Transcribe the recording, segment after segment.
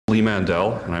Lee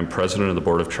Mandel, and I'm president of the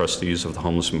Board of Trustees of the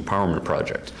Homeless Empowerment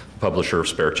Project, publisher of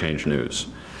Spare Change News.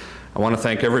 I want to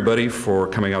thank everybody for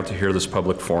coming out to hear this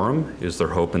public forum, Is There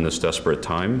Hope in This Desperate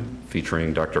Time?,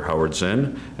 featuring Dr. Howard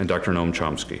Zinn and Dr. Noam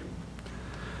Chomsky.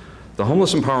 The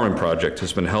Homeless Empowerment Project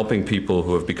has been helping people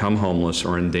who have become homeless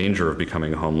or in danger of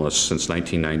becoming homeless since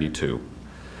 1992.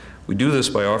 We do this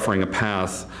by offering a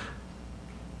path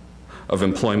of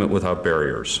employment without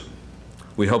barriers.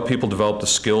 We help people develop the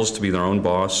skills to be their own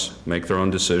boss, make their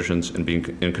own decisions, and be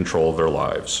in control of their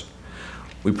lives.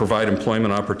 We provide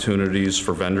employment opportunities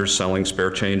for vendors selling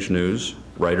Spare Change News,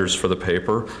 writers for the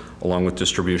paper, along with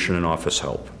distribution and office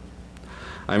help.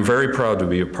 I'm very proud to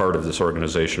be a part of this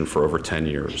organization for over 10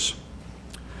 years.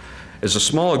 As a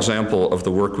small example of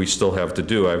the work we still have to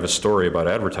do, I have a story about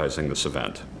advertising this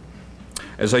event.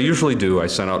 As I usually do, I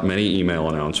sent out many email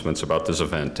announcements about this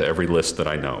event to every list that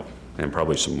I know, and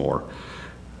probably some more.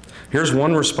 Here's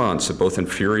one response that both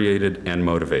infuriated and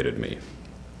motivated me.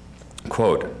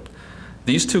 Quote,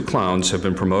 "These two clowns have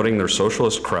been promoting their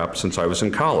socialist crap since I was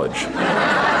in college."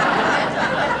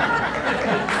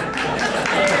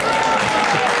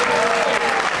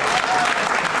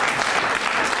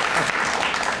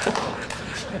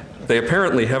 They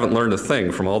apparently haven't learned a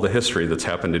thing from all the history that's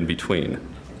happened in between.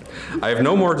 I have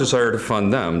no more desire to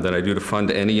fund them than I do to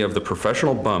fund any of the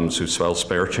professional bums who sell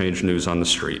Spare Change News on the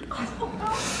street.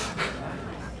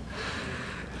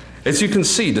 As you can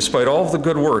see, despite all of the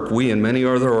good work we and many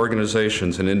other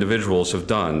organizations and individuals have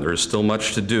done, there is still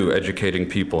much to do educating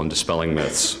people and dispelling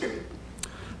myths.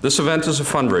 This event is a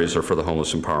fundraiser for the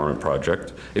Homeless Empowerment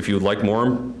Project. If you would like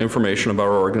more information about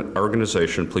our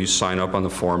organization, please sign up on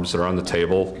the forms that are on the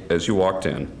table as you walked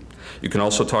in. You can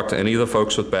also talk to any of the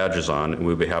folks with badges on, and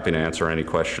we'll be happy to answer any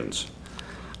questions.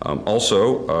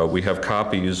 We have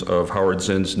copies of Howard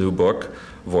Zinn's new book,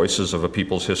 Voices of a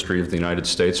People's History of the United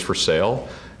States, for sale,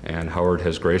 and Howard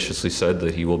has graciously said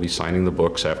that he will be signing the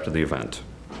books after the event.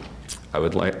 I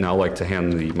would now like to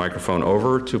hand the microphone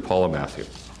over to Paula Matthew.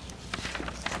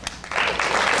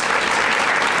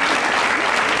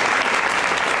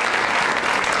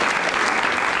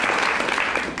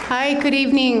 Hi, good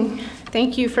evening.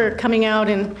 Thank you for coming out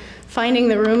and finding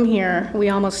the room here. We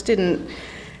almost didn't.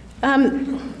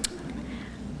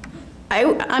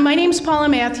 My name's Paula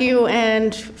Matthew,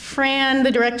 and Fran,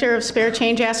 the director of Spare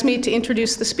Change, asked me to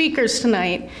introduce the speakers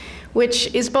tonight,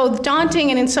 which is both daunting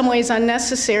and in some ways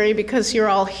unnecessary because you're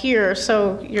all here,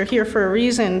 so you're here for a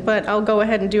reason, but I'll go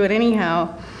ahead and do it anyhow.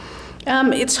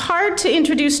 It's hard to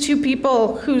introduce two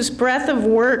people whose breadth of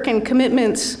work and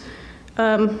commitments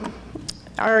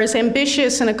are as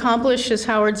ambitious and accomplished as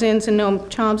Howard Zinn's and Noam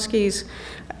Chomsky's.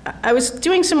 I was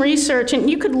doing some research, and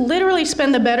you could literally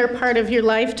spend the better part of your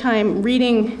lifetime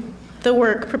reading the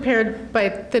work prepared by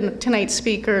tonight's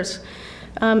speakers.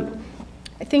 I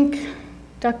think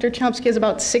Dr. Chomsky has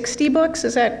about 60 books.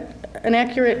 Is that an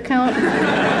accurate count?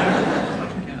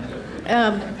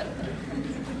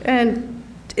 And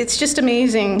it's just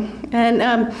amazing.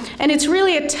 And it's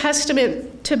really a testament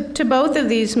to both of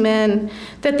these men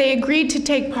that they agreed to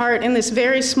take part in this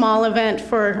very small event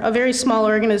for a very small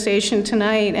organization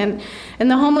tonight. And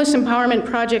the Homeless Empowerment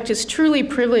Project is truly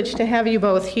privileged to have you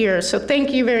both here. So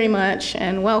thank you very much,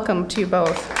 and welcome to you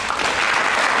both.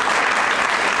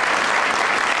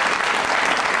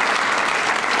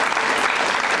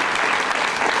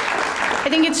 I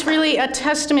think it's really a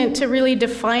testament to really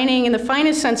defining, in the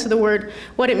finest sense of the word,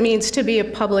 what it means to be a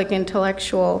public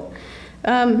intellectual.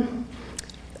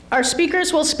 Our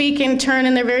speakers will speak in turn,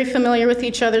 and they're very familiar with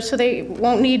each other, so they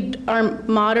won't need our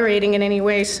moderating in any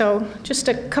way. So just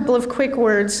a couple of quick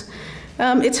words.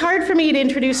 It's hard for me to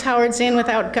introduce Howard Zinn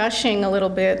without gushing a little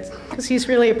bit, because he's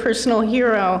really a personal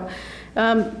hero.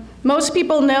 Most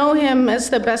people know him as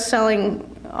the best-selling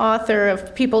author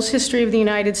of People's History of the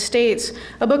United States,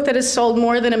 a book that has sold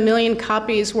more than 1 million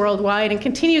copies worldwide and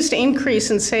continues to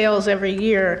increase in sales every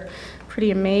year.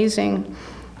 Pretty amazing.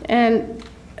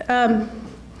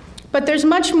 But there's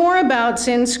much more about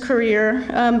Zinn's career.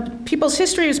 People's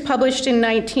History was published in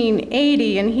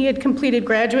 1980, and he had completed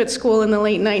graduate school in the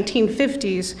late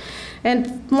 1950s.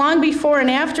 And long before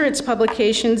and after its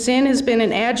publication, Zinn has been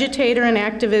an agitator and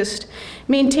activist,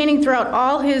 maintaining throughout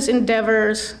all his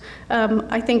endeavors,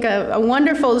 I think, a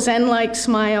wonderful Zen-like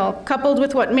smile, coupled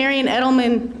with what Marian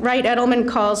Wright Edelman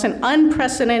calls an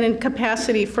unprecedented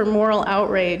capacity for moral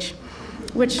outrage,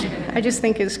 which I just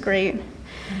think is great.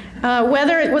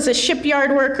 Whether it was a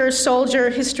shipyard worker, soldier,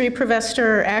 history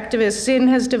professor, or activist, Zinn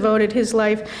has devoted his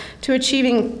life to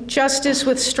achieving justice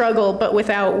with struggle, but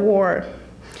without war.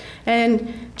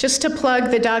 And Just to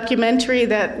plug the documentary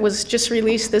that was just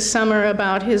released this summer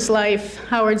about his life,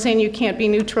 Howard Zinn, You Can't Be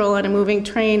Neutral on a Moving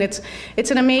Train. It's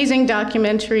an amazing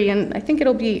documentary, and I think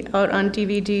it'll be out on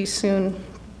DVD soon.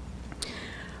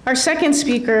 Our second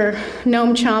speaker,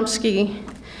 Noam Chomsky.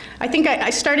 I think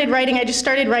I just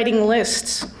started writing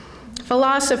lists.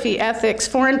 Philosophy, ethics,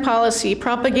 foreign policy,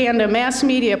 propaganda, mass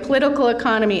media, political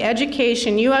economy,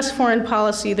 education, US foreign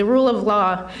policy, the rule of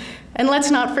law, and let's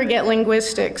not forget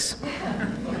linguistics.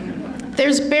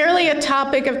 There's barely a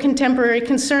topic of contemporary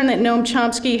concern that Noam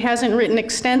Chomsky hasn't written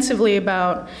extensively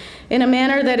about in a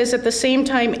manner that is at the same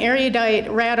time erudite,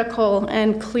 radical,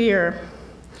 and clear.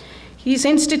 He's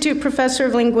Institute Professor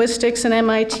of Linguistics at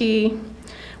MIT,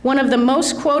 one of the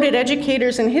most quoted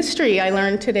educators in history, I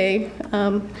learned today,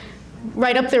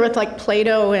 right up there with like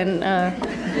Plato and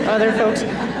other folks.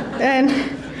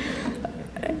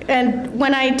 And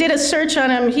when I did a search on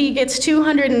him, he gets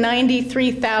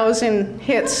 293,000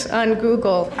 hits on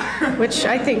Google, which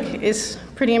I think is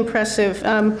pretty impressive.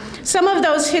 Some of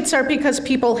those hits are because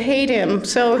people hate him,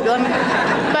 so, but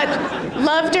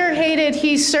loved or hated,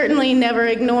 he's certainly never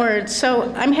ignored.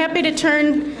 So I'm happy to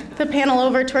turn the panel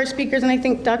over to our speakers, and I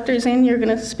think Dr. Zinn, you're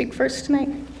going to speak first tonight.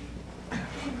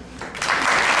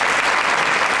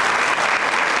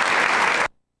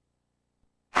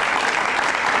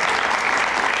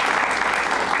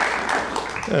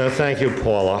 Thank you,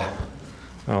 Paula.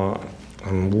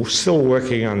 I'm still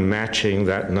working on matching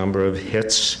that number of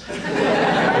hits.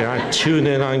 I tune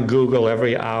in on Google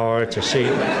every hour to see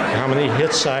how many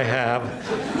hits I have,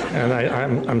 and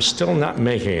I'm still not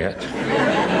making it.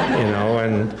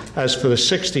 And as for the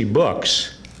 60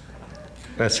 books,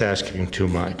 that's asking too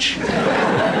much,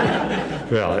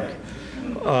 really.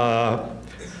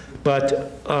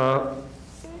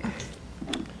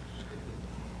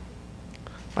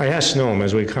 I asked Noam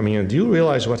as we were coming in, do you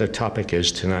realize what the topic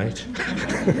is tonight?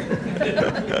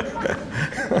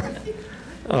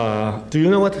 Do you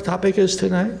know what the topic is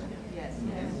tonight? Yes.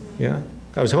 Yeah?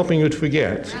 I was hoping you'd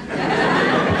forget. It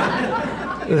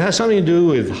has something to do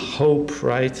with hope,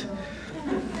 right?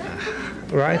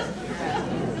 Right?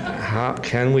 How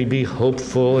can we be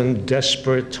hopeful in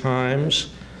desperate times?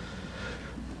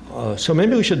 So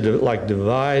maybe we should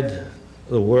divide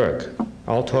the work.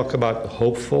 I'll talk about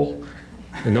hopeful,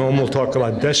 and Noam will talk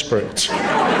about desperate.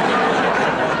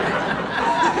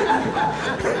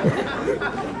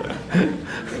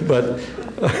 But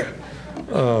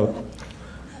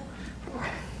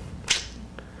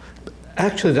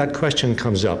actually, that question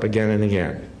comes up again and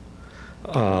again.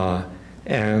 I'm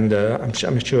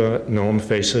sure Noam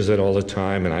faces it all the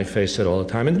time, and I face it all the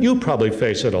time, and you probably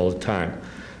face it all the time,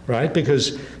 right?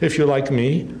 Because if you're like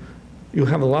me, you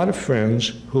have a lot of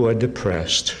friends who are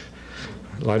depressed.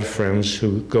 A lot of friends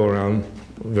who go around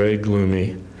very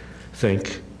gloomy,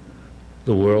 think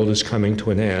the world is coming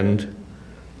to an end.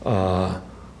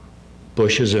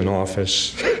 Bush is in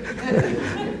office.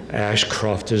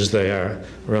 Ashcroft is there.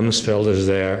 Rumsfeld is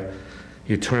there.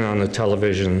 You turn on the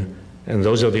television, and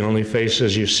those are the only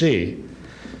faces you see.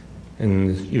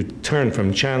 And you turn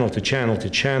from channel to channel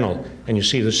to channel, and you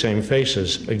see the same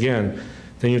faces again.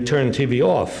 Then you turn TV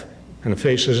off, and the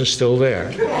faces are still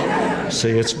there.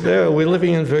 See, we're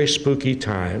living in very spooky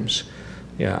times,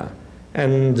 yeah.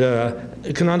 And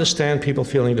you can understand people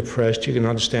feeling depressed, you can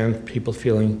understand people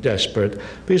feeling desperate,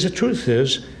 because the truth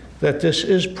is that this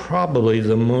is probably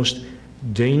the most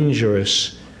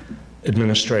dangerous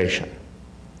administration,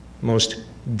 most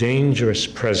dangerous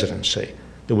presidency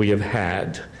that we have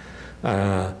had.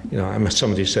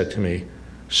 Somebody said to me,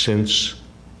 since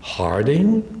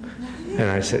Harding? And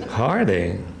I said,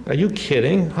 Harding? Are you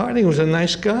kidding? Harding was a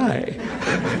nice guy.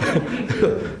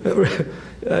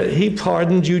 He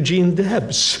pardoned Eugene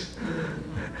Debs.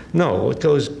 No, it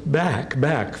goes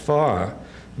back far.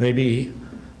 Maybe,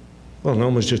 well,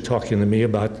 Noam was just talking to me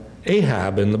about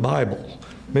Ahab in the Bible.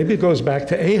 Maybe it goes back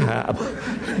to Ahab,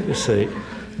 you see.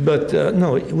 But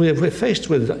no, we're faced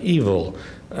with evil.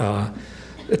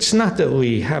 It's not that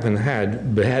we haven't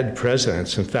had bad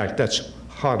presidents. In fact, that's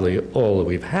hardly all that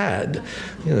we've had.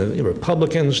 The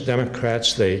Republicans,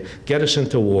 Democrats, they get us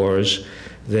into wars.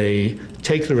 They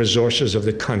take the resources of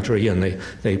the country and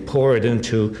they pour it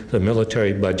into the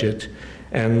military budget.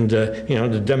 And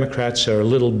the Democrats are a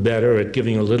little better at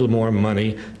giving a little more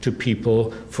money to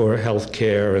people for health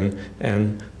care and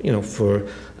for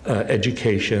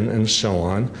education and so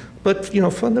on. But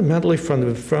fundamentally,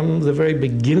 from the very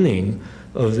beginning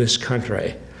of this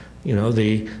country,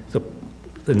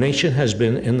 the nation has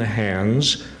been in the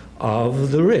hands of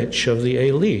the rich, of the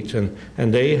elite,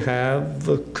 and they have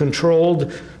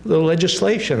controlled the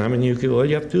legislation. I mean, all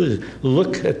you have to do is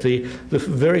look at the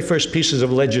very first pieces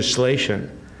of legislation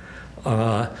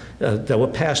that were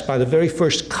passed by the very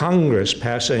first Congress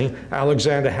passing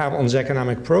Alexander Hamilton's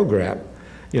economic program,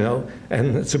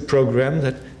 and it's a program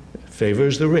that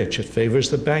favors the rich, it favors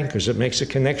the bankers, it makes a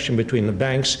connection between the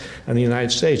banks and the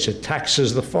United States, it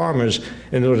taxes the farmers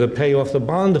in order to pay off the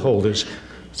bondholders.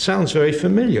 Sounds very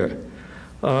familiar.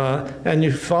 And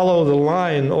you follow the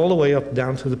line all the way up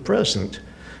down to the present,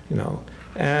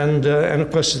 And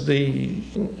of course, the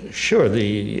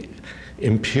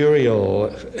imperial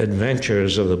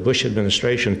adventures of the Bush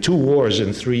administration, 2 wars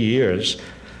in 3 years,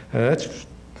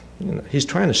 he's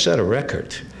trying to set a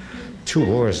record. 2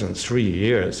 wars in 3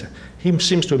 years. He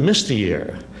seems to have missed a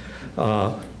year.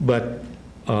 But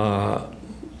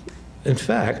in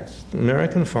fact,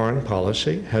 American foreign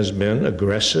policy has been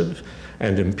aggressive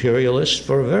and imperialist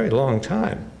for a very long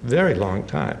time, very long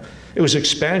time. It was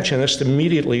expansionist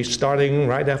immediately starting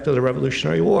right after the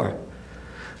Revolutionary War.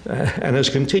 And has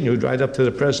continued right up to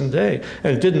the present day.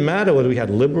 And it didn't matter whether we had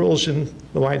liberals in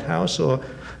the White House or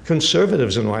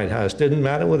conservatives in the White House. It didn't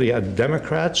matter whether you had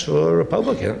Democrats or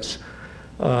Republicans.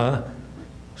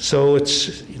 So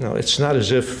it's not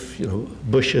as if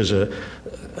Bush is an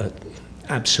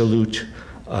absolute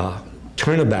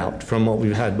turnabout from what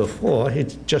we've had before.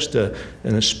 It's just an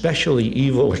especially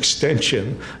evil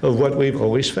extension of what we've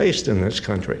always faced in this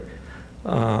country.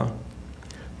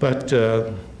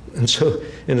 And so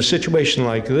in a situation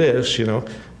like this,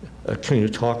 can you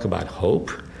talk about hope?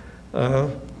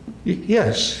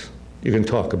 Yes, you can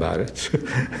talk about it.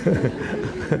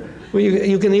 Well,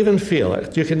 you can even feel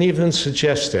it. You can even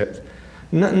suggest it.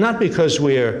 Not because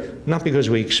we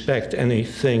expect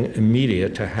anything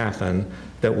immediate to happen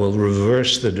that will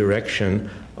reverse the direction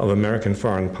of American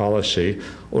foreign policy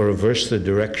or reverse the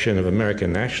direction of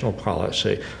American national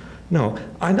policy. No,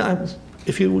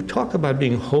 if you talk about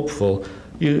being hopeful,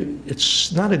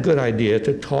 it's not a good idea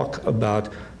to talk about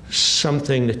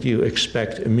something that you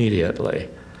expect immediately.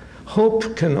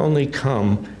 Hope can only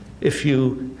come if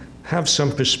you have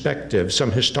some perspective,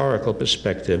 some historical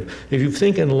perspective, if you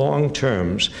think in long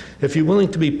terms, if you're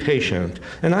willing to be patient.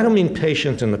 And I don't mean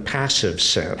patient in the passive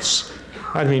sense.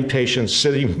 I mean patient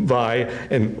sitting by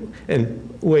and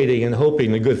waiting and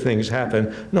hoping the good things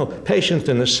happen. No, patient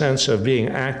in the sense of being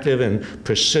active and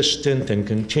persistent and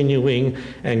continuing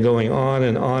and going on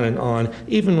and on and on,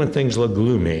 even when things look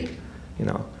gloomy,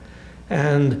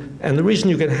 And the reason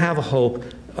you can have hope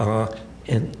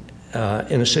in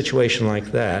a situation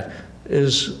like that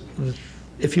is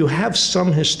if you have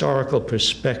some historical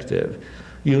perspective,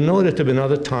 you know that there have been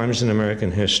other times in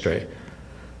American history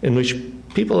in which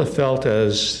people have felt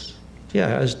as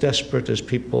desperate as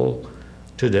people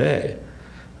today.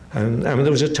 And I mean,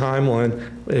 there was a time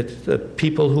when the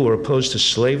people who were opposed to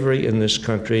slavery in this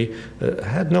country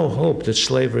had no hope that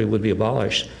slavery would be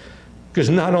abolished. Because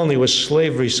not only was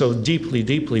slavery so deeply,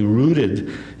 deeply rooted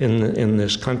in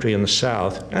this country in the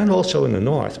South, and also in the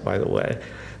North, by the way,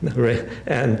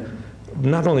 and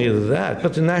not only that,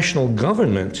 but the national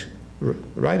government,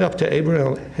 right up to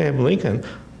Abraham Lincoln,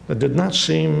 did not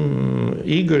seem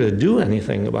eager to do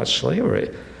anything about slavery.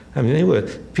 I mean, they were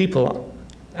people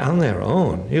on their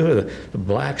own. You were the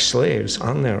black slaves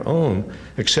on their own,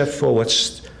 except for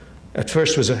what's at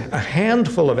first was a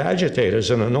handful of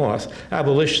agitators in the North,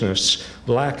 abolitionists,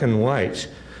 black and white,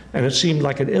 and it seemed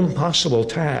like an impossible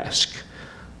task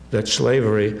that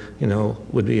slavery,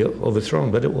 would be overthrown,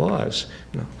 but it was.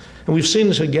 And we've seen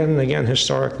this again and again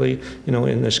historically,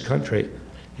 in this country,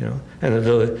 and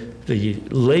the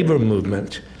labor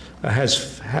movement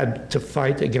has had to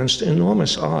fight against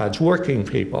enormous odds. Working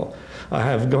people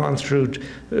have gone through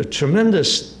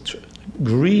tremendous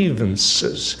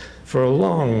grievances for a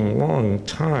long, long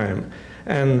time,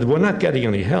 and we're not getting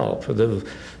any help.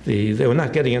 They were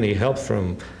not getting any help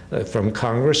from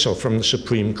Congress or from the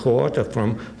Supreme Court or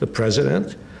from the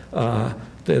president.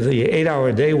 The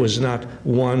 8-hour day was not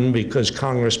won because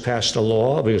Congress passed a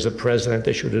law, because the president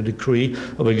issued a decree,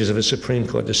 or because of a Supreme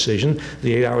Court decision.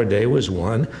 The 8-hour day was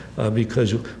won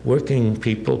because working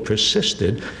people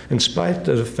persisted, in spite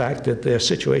of the fact that their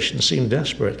situation seemed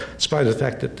desperate, in spite of the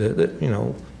fact that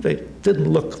they didn't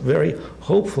look very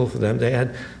hopeful for them. They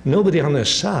had nobody on their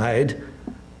side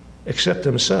except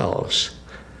themselves.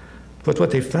 But what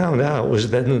they found out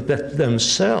was that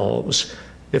themselves,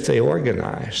 if they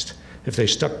organized, if they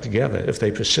stuck together, if they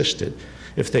persisted,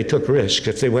 if they took risks,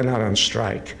 if they went out on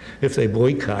strike, if they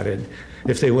boycotted,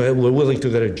 if they were willing to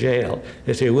go to jail,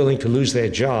 if they were willing to lose their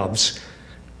jobs,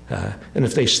 and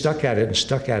if they stuck at it and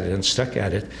stuck at it and stuck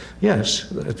at it,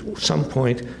 yes, at some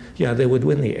point, they would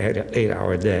win the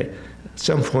 8-hour day. At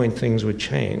some point, things would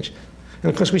change.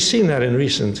 And of course, we've seen that in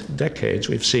recent decades.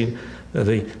 We've seen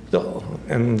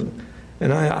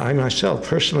And I myself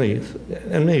personally,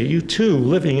 and maybe you too,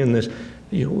 living in this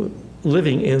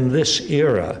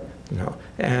era, you know.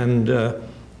 And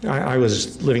I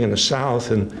was living in the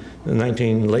South in the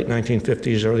late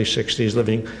 1950s, early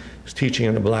 60s, teaching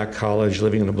in a black college,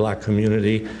 living in a black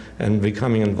community, and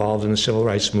becoming involved in the civil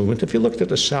rights movement. If you looked at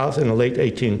the South in the late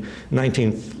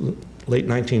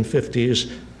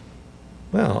 1950s,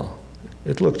 well,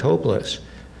 it looked hopeless.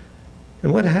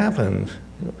 And what happened?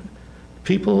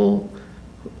 People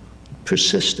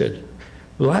persisted.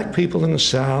 Black people in the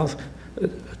South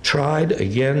tried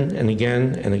again and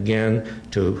again and again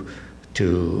to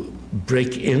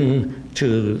break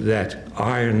into that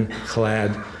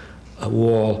ironclad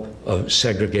wall of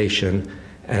segregation,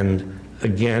 and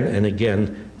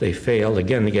again they failed.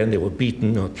 Again and again they were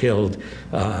beaten or killed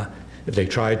if they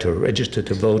tried to register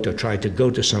to vote or tried to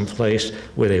go to some place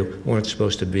where they weren't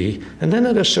supposed to be. And then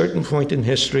at a certain point in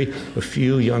history, a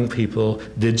few young people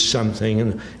did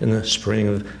something in the spring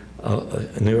of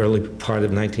in the early part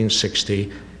of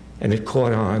 1960, and it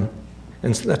caught on.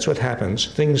 And that's what happens.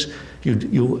 Things,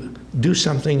 you do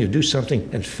something, and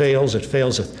it fails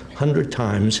 100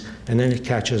 times, and then it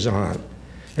catches on.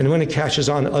 And when it catches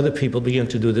on, other people begin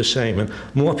to do the same, and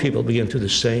more people begin to do the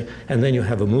same, and then you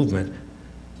have a movement.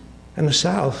 And the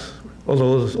South,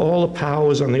 although all the power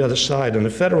was on the other side, and the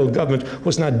federal government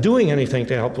was not doing anything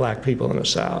to help black people in the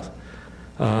South,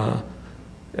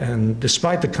 and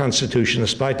despite the Constitution,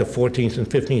 despite the 14th and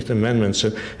 15th Amendments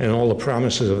and all the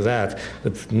promises of that,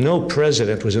 no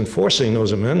president was enforcing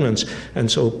those amendments.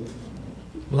 And so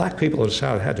black people in the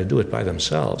South had to do it by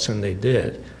themselves, and they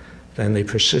did. And they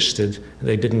persisted,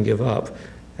 they didn't give up.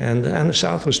 And the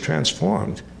South was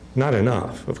transformed. Not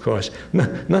enough, of course.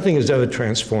 Nothing is ever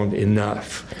transformed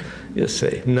enough, you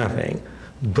see, nothing.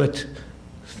 But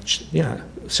yeah,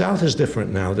 South is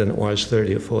different now than it was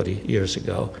 30 or 40 years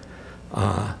ago.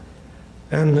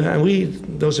 And we,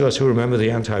 those of us who remember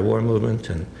the anti-war movement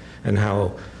and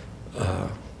how,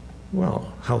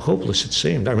 well, how hopeless it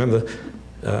seemed. I remember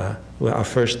our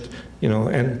first,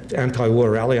 anti-war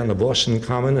rally on the Boston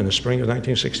Common in the spring of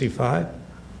 1965.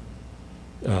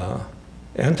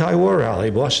 Anti-war rally,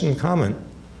 Boston Common.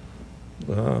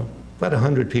 About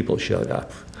 100 people showed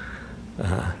up.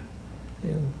 A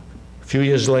few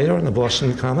years later on the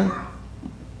Boston Common,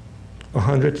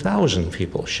 100,000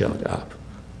 people showed up.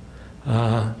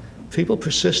 People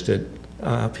persisted.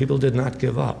 People did not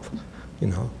give up,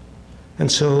 And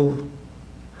so,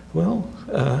 well,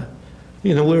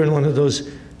 we're in one of those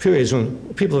periods when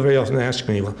people very often ask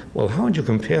me, well, how would you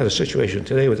compare the situation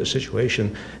today with the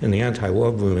situation in the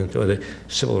anti-war movement or the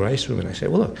civil rights movement? I say,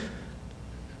 well, look,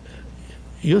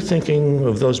 you're thinking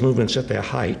of those movements at their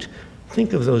height.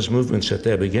 Think of those movements at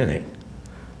their beginning.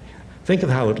 Think of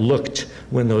how it looked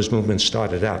when those movements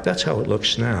started out. That's how it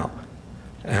looks now,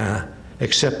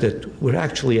 except that we're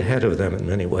actually ahead of them in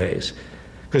many ways.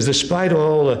 Because despite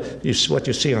all what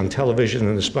you see on television,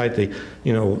 and despite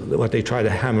what they try to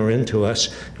hammer into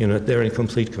us, they're in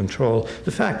complete control.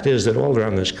 The fact is that all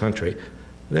around this country,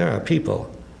 there are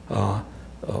people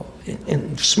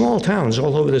in small towns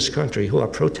all over this country who are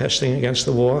protesting against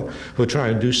the war, who are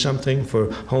trying to do something for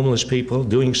homeless people,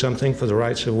 doing something for the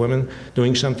rights of women,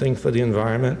 doing something for the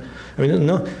environment. I mean,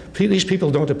 these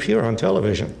people don't appear on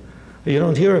television. You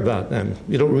don't hear about them.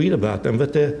 You don't read about them,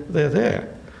 but they're there.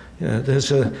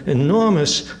 There's an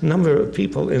enormous number of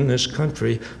people in this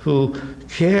country who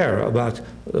care about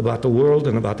the world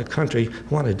and about the country,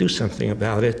 who want to do something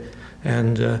about it,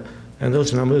 and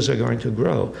those numbers are going to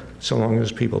grow so long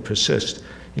as people persist,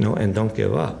 and don't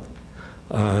give up.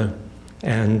 I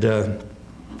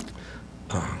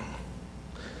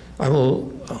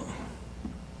will,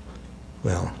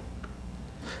 well,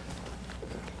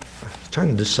 I'm trying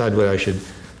to decide whether I should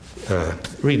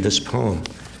read this poem.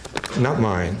 Not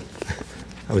mine.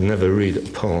 I would never read a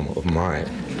poem of mine.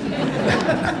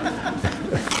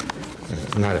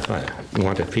 Not if I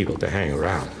wanted people to hang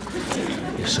around,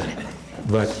 you see.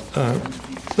 But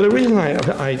the reason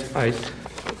I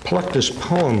plucked this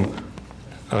poem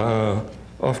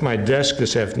off my desk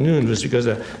this afternoon was because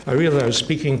I realized I was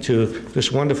speaking to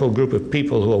this wonderful group of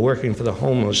people who are working for the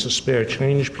homeless, the spare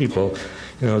change people.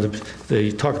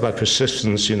 They talk about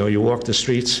persistence. You walk the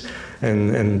streets,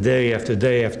 and day after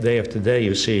day after day after day,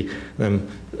 you see them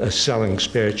selling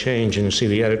spare change, and you see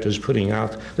the editors putting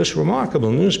out this remarkable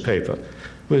newspaper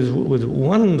with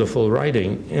wonderful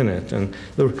writing in it, and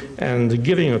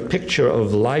giving a picture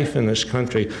of life in this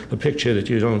country, a picture that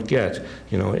you don't get,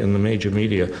 in the major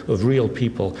media, of real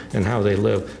people and how they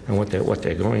live and what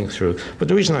they're going through. But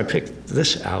the reason I picked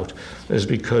this out is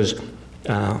because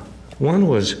one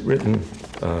was written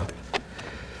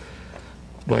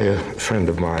by a friend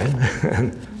of mine,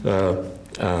 and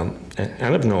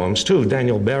of Noam's too,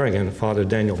 Daniel Berrigan, Father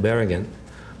Daniel Berrigan,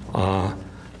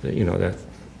 you know, that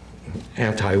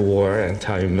anti-war,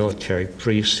 anti-military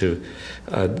priest who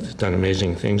done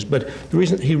amazing things. But the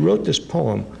reason he wrote this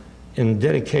poem in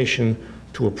dedication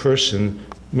to a person,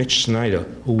 Mitch Snyder,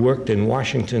 who worked in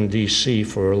Washington, D.C.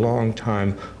 for a long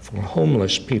time for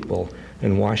homeless people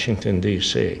in Washington,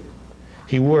 D.C.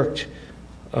 He worked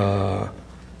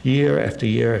year after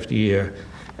year after year,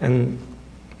 and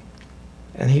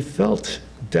he felt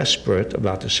desperate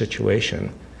about the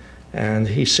situation, and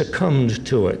he succumbed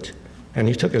to it, and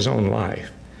he took his own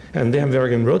life. And Dan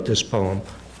Berrigan wrote this poem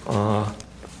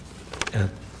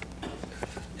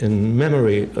in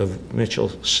memory of Mitchell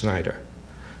Snyder.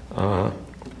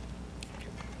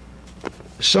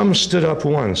 Some stood up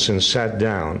once and sat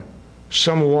down.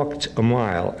 Some walked a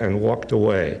mile and walked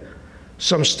away.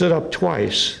 Some stood up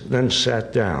twice, then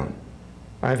sat down.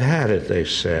 I've had it, they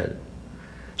said.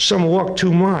 Some walked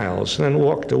 2 miles, then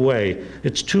walked away.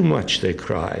 It's too much, they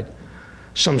cried.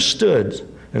 Some stood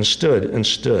and stood and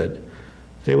stood.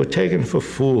 They were taken for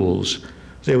fools.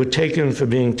 They were taken for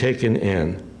being taken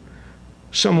in.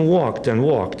 Some walked and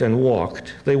walked and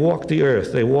walked. They walked the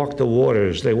earth, they walked the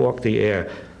waters, they walked the air.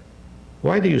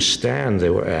 Why do you stand,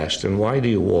 they were asked, and why do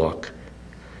you walk?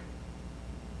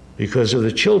 Because of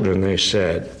the children, they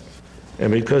said,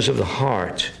 and because of the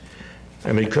heart,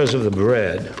 and because of the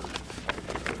bread.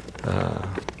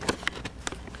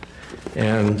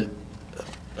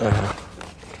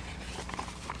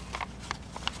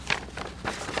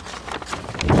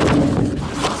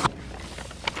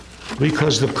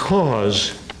 Because the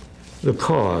cause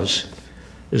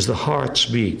is the heart's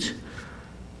beat,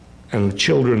 and the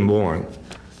children born,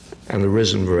 and the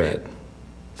risen bread.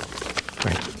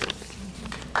 Thank you.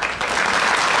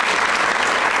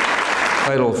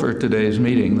 Title for today's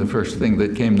meeting, the first thing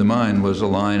that came to mind was a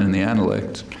line in the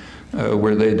Analects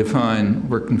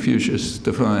where Confucius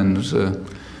defines the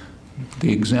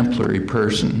exemplary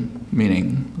person,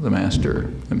 meaning the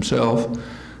master himself.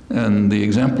 And the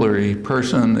exemplary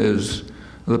person is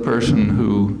the person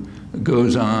who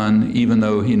goes on even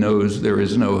though he knows there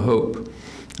is no hope.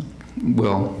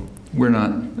 Well, we're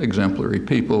not exemplary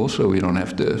people, so we don't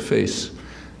have to face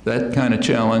that kind of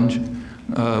challenge.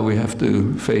 We have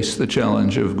to face the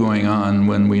challenge of going on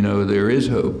when we know there is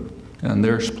hope, and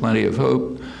there's plenty of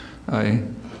hope. I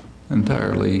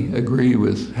entirely agree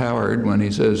with Howard when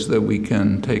he says that we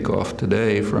can take off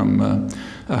today from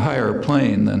a higher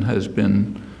plane than has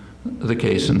been the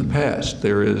case in the past.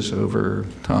 There is, over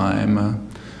time, a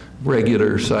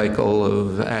regular cycle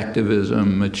of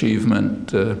activism,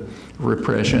 achievement,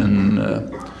 repression,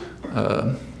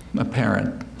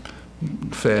 apparent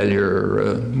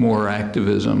failure, more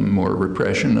activism, more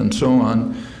repression, and so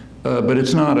on. But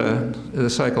it's not the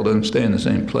cycle doesn't stay in the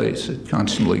same place. It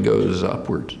constantly goes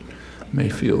upwards. It may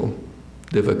feel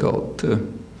difficult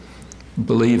to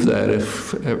believe that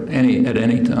at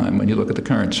any time when you look at the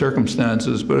current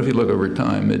circumstances, but if you look over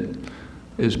time, it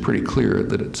is pretty clear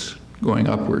that it's going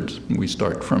upwards. We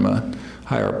start from a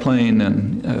higher plane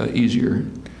and easier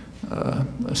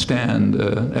stand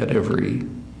at every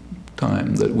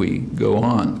time that we go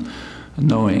on,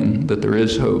 knowing that there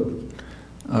is hope.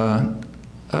 I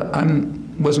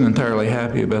wasn't entirely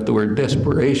happy about the word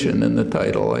desperation in the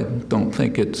title. I don't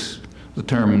think the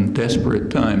term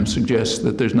desperate times suggests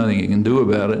that there's nothing you can do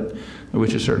about it,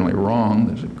 which is certainly wrong.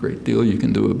 There's a great deal you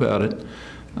can do about it.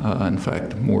 In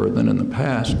fact, more than in the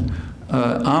past.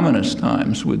 Ominous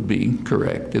times would be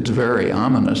correct. It's very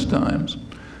ominous times.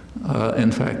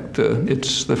 In fact,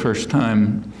 it's the first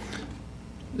time,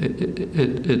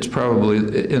 it's probably,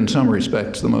 in some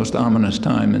respects, the most ominous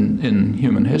time in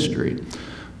human history,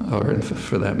 or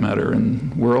for that matter,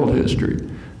 in world history.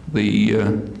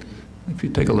 If you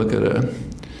take a look at a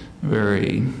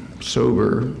very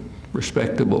sober,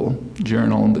 respectable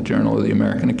journal, the Journal of the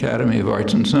American Academy of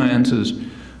Arts and Sciences,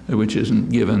 which isn't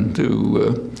given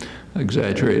to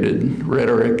exaggerated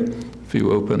rhetoric. If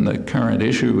you open the current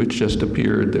issue, which just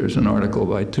appeared, there's an article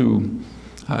by 2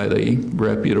 highly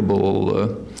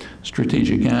reputable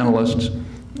strategic analysts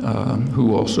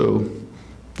who also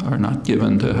are not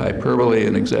given to hyperbole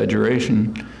and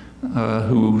exaggeration,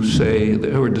 who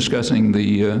are discussing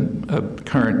the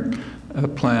current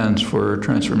plans for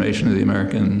transformation of the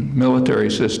American military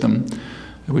system,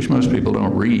 which most people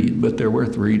don't read, but they're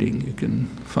worth reading. You can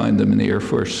find them in the Air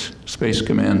Force Space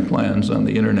Command plans on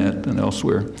the internet and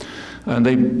elsewhere. And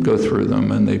they go through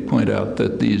them and they point out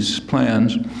that these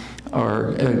plans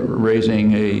are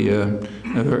raising a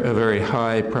very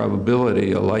high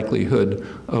probability, a likelihood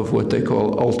of what they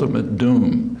call ultimate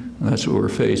doom. That's what we're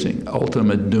facing,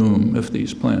 ultimate doom if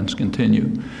these plants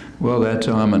continue. Well, that's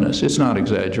ominous. It's not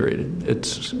exaggerated.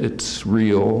 It's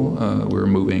real. We're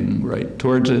moving right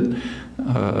towards it.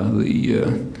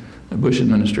 The Bush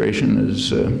administration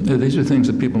is, these are things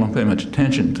that people don't pay much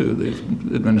attention to.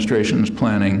 The administration is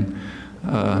planning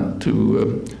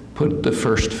to put the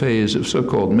first phase of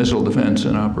so-called missile defense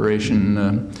in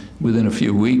operation within a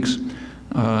few weeks.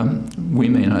 We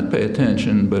may not pay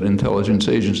attention, but intelligence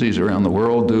agencies around the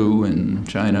world do, in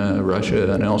China,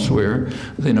 Russia, and elsewhere.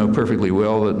 They know perfectly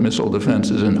well that missile defense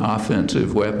is an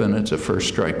offensive weapon. It's a first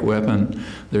strike weapon.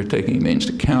 They're taking means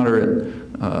to counter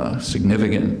it,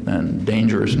 significant and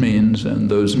dangerous means, and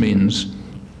those means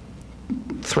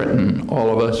threaten all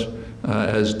of us,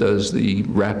 as does the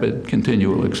rapid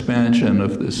continual expansion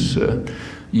of this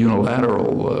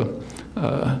unilateral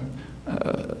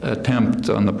attempt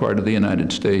on the part of the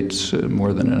United States,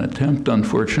 more than an attempt,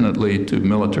 unfortunately, to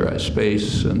militarize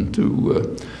space and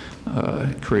to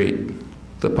create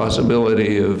the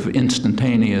possibility of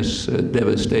instantaneous,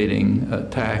 devastating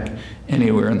attack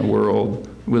anywhere in the world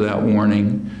without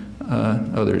warning.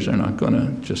 Others are not going to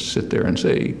just sit there and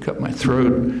say, cut my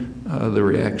throat. The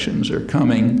reactions are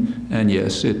coming, and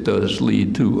yes, it does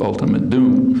lead to ultimate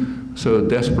doom. So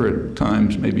desperate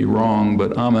times may be wrong,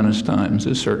 but ominous times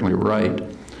is certainly right.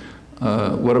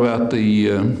 What about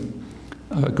the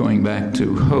going back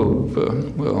to hope?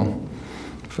 Well,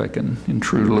 if I can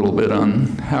intrude a little bit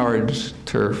on Howard's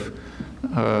turf,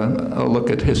 a look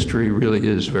at history really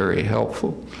is very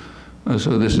helpful.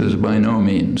 So this is by no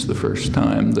means the first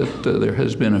time that there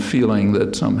has been a feeling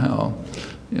that somehow,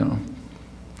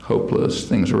 hopeless,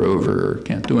 things are over,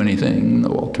 can't do anything, no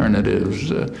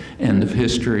alternatives, end of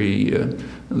history.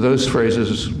 Those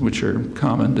phrases, which are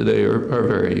common today, are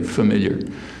very familiar.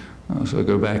 So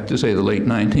go back to, say, the late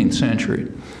 19th century,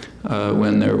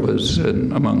 when there was,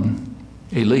 among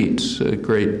elites, a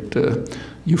great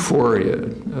euphoria,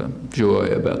 joy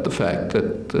about the fact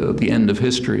that the end of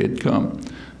history had come,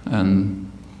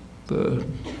 and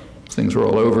things were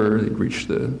all over. They'd reached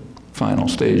the final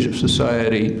stage of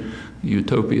society,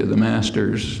 utopia of the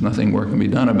masters, nothing more can be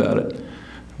done about it.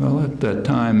 Well, at that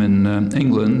time in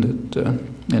England,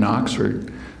 in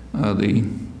Oxford, the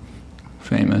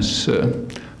famous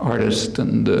artist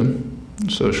and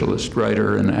socialist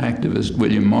writer and activist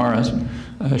William Morris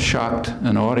shocked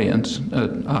an audience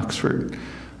at Oxford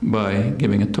by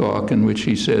giving a talk in which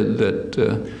he said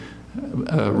that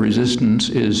resistance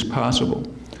is possible.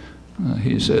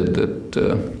 He said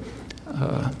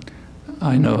that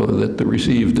I know that the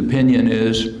received opinion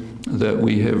is that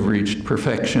we have reached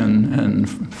perfection and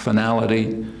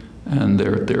finality, and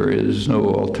there is no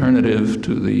alternative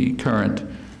to the current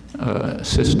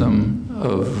system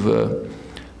of the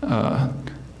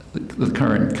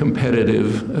current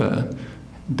competitive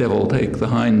devil take the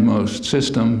hindmost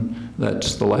system.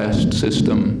 That's the last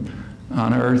system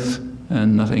on earth,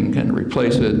 and nothing can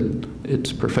replace it.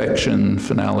 It's perfection,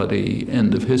 finality,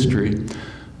 end of history.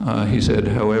 He said,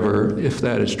 however, if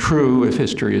that is true, if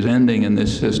history is ending in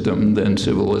this system, then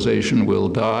civilization will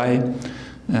die.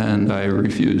 And I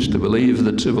refuse to believe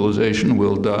that civilization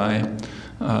will die,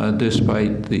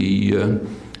 despite the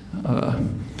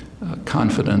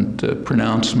confident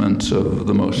pronouncements of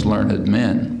the most learned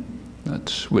men.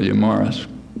 That's William Morris,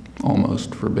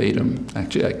 almost verbatim.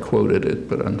 Actually, I quoted it,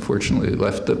 but unfortunately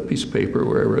left a piece of paper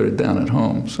where I wrote it down at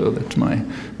home, so that's my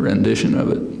rendition of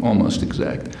it, almost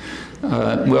exact.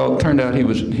 Well, it turned out he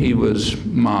was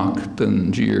mocked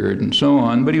and jeered and so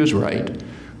on, but he was right.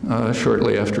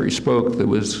 Shortly after he spoke, there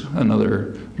was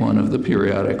another one of the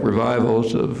periodic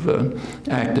revivals of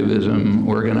activism,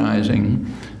 organizing,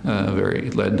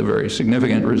 led to very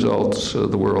significant results.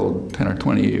 The world 10 or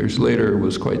 20 years later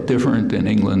was quite different in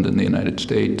England and the United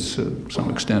States, to some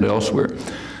extent elsewhere,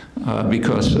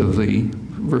 because of the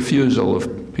refusal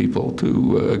of people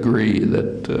to agree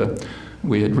that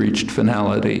we had reached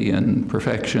finality and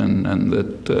perfection, and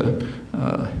that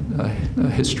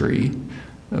history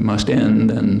must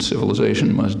end and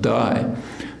civilization must die.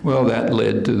 Well, that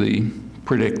led to the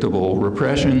predictable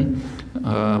repression.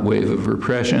 Wave of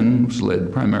repression was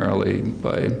led primarily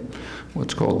by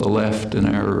what's called the left in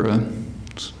our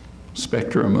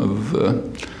spectrum of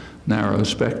narrow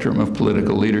spectrum of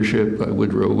political leadership, by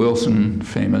Woodrow Wilson,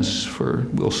 famous for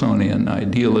Wilsonian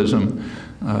idealism.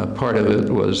 Part of it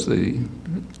was the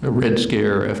Red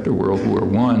Scare after World War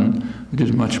I, which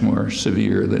is much more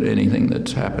severe than anything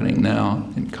that's happening now,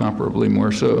 incomparably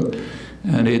more so.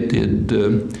 And it did,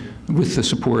 with the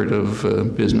support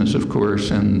of business, of course,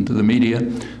 and the media,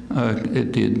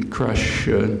 it did crush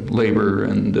labor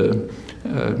and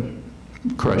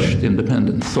crushed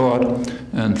independent thought,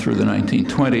 and through the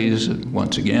 1920s,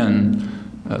 once again,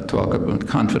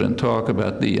 confident talk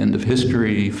about the end of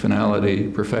history, finality,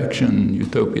 perfection,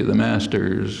 utopia of the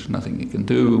masters, nothing you can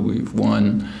do, we've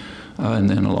won. And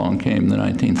then along came the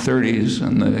 1930s,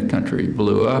 and the country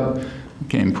blew up,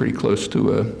 came pretty close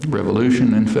to a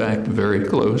revolution, in fact, very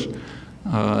close.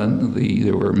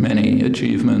 There were many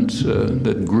achievements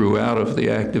that grew out of the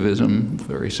activism,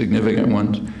 very significant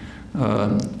ones.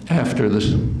 After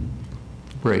this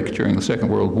break during the Second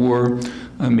World War,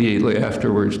 immediately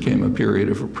afterwards came a period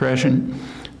of repression.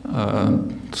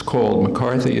 It's called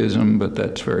McCarthyism, but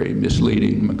that's very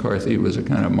misleading. McCarthy was a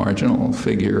kind of marginal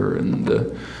figure, and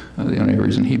the only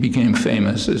reason he became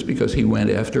famous is because he went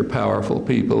after powerful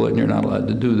people, and you're not allowed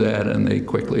to do that, and they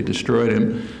quickly destroyed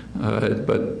him.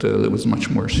 But it was much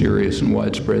more serious and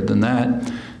widespread than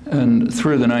that. And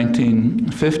through the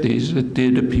 1950s, it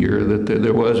did appear that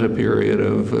there was a period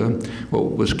of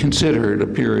what was considered a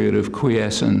period of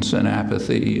quiescence and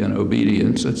apathy and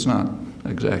obedience. It's not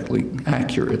exactly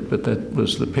accurate, but that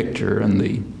was the picture and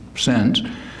the sense.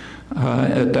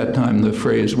 At that time, the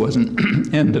phrase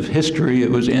wasn't end of history, it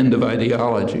was end of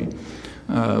ideology.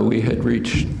 We had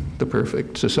reached the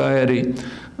perfect society.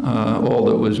 All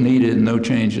that was needed, no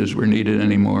changes were needed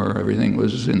anymore, everything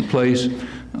was in place.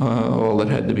 All that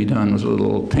had to be done was a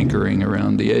little tinkering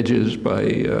around the edges by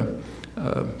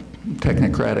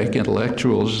technocratic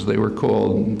intellectuals, they were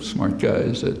called, smart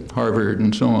guys at Harvard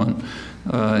and so on,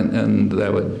 and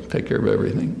that would take care of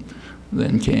everything.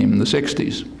 Then came the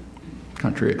 60s.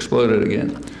 Country exploded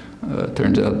again.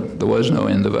 Turns out there was no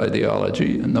end of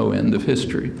ideology and no end of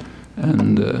history.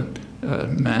 And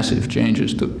massive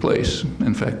changes took place.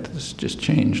 In fact, this just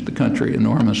changed the country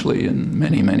enormously in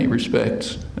many, many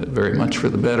respects, very much for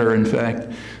the better, in fact.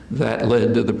 That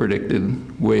led to the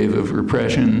predicted wave of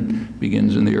repression,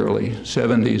 begins in the early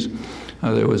 70s.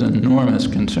 There was enormous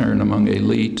concern among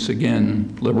elites,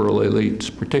 again, liberal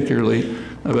elites particularly,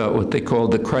 about what they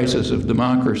called the crisis of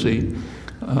democracy.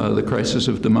 The crisis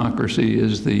of democracy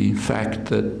is the fact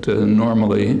that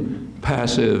normally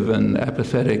passive and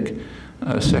apathetic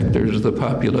sectors of the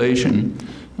population,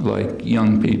 like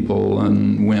young people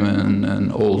and women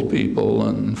and old people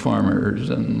and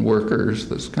farmers and workers,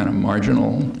 this kind of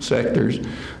marginal sectors,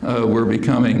 were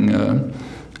becoming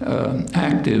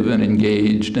active and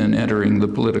engaged and entering the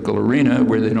political arena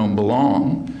where they don't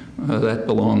belong. That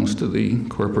belongs to the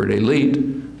corporate elite.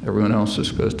 Everyone else is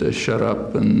supposed to shut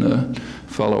up and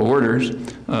follow orders.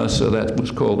 So that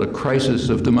was called a crisis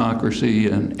of democracy,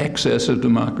 an excess of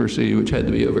democracy, which had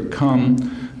to be overcome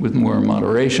with more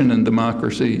moderation in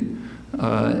democracy.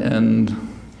 And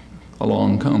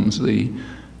along comes the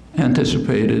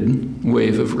anticipated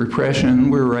wave of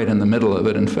repression. We're right in the middle of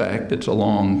it, in fact. It's a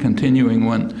long, continuing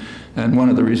one. And one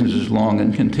of the reasons it's long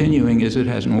and continuing is it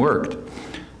hasn't worked.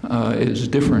 It's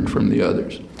different from the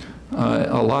others.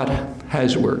 A lot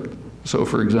has worked. So,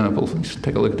 for example, let's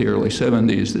take a look at the early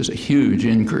 70s. There's a huge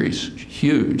increase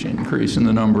in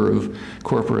the number of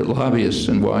corporate lobbyists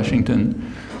in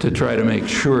Washington to try to make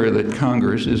sure that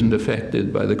Congress isn't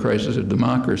affected by the crisis of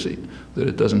democracy, that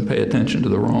it doesn't pay attention to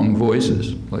the wrong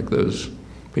voices, like those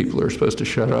people who are supposed to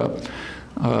shut up,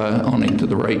 only to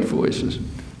the right voices.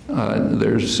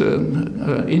 There's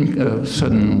a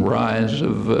sudden rise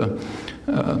of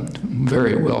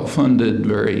very well-funded,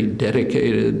 very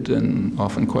dedicated, and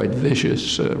often quite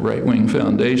vicious right-wing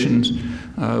foundations,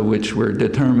 which were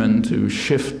determined to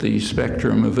shift the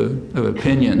spectrum of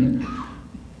opinion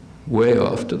way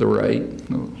off to the right.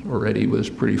 Already was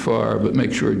pretty far, but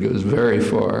make sure it goes very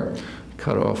far,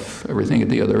 cut off everything at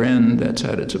the other end. That's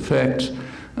had its effects.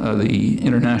 The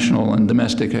international and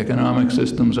domestic economic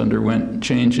systems underwent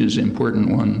changes,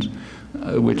 important ones,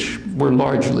 which were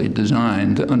largely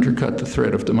designed to undercut the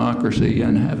threat of democracy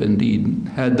and have indeed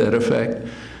had that effect.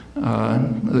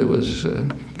 There was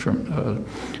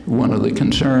one of the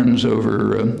concerns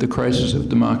over the crisis of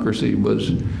democracy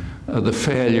was the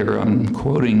failure, I'm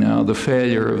quoting now, the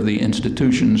failure of the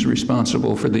institutions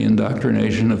responsible for the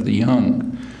indoctrination of the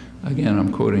young. Again,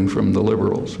 I'm quoting from the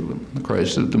liberals, the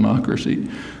crisis of democracy.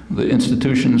 The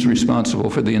institutions responsible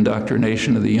for the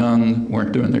indoctrination of the young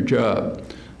weren't doing their job.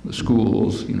 The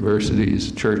schools,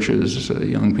 universities, churches,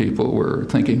 young people were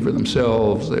thinking for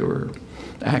themselves, they were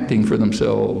acting for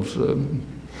themselves,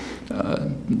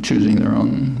 choosing their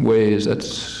own ways.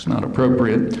 That's not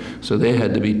appropriate. So they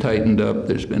had to be tightened up.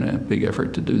 There's been a big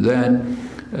effort to do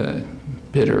that.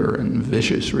 Bitter and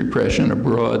vicious repression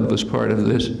abroad was part of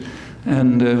this.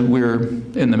 And we're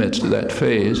in the midst of that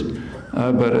phase.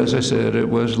 But as I said, it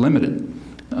was limited.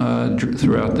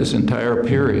 Throughout this entire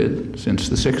period, since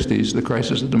the 60s, the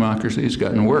crisis of democracy has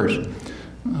gotten worse.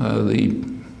 the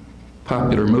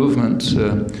popular movements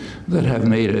that have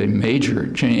made a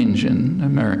major change in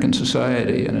American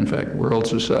society and, in fact, world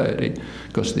society,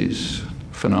 because these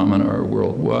phenomena are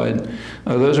worldwide.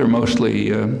 Those are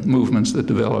mostly movements that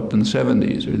developed in the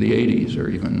 70s or the 80s or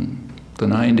even the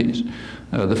 90s.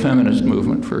 The feminist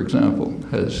movement, for example,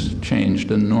 has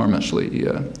changed enormously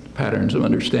patterns of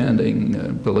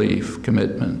understanding, belief,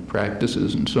 commitment,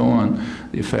 practices, and so on.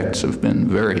 The effects have been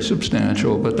very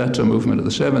substantial, but that's a movement of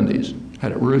the 70s.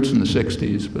 Had its roots in the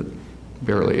 60s, but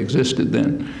barely existed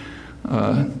then.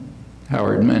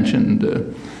 Howard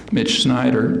mentioned Mitch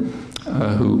Snyder,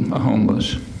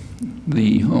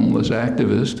 the homeless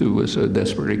activist who was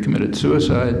desperately committed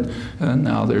suicide, and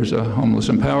now there's a homeless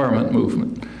empowerment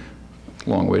movement.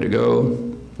 Long way to go,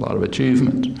 a lot of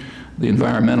achievement. The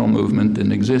environmental movement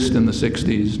didn't exist in the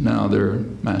 60s. Now there are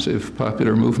massive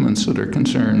popular movements that are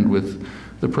concerned with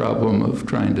the problem of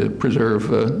trying to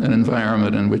preserve an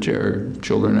environment in which our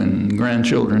children and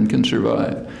grandchildren can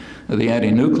survive. The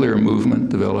anti-nuclear movement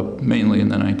developed mainly in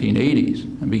the 1980s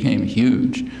and became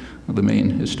huge. The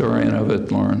main historian of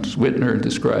it, Lawrence Whitner,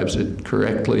 describes it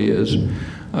correctly as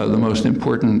the most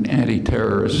important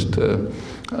anti-terrorist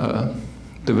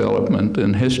development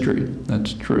in history.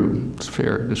 That's true. It's a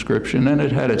fair description, and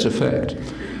it had its effect.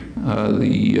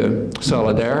 The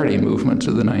solidarity movements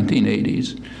of the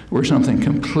 1980s were something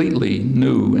completely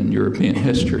new in European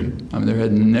history. I mean, there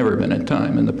had never been a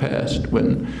time in the past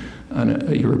when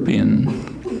a European,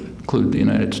 include the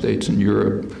United States and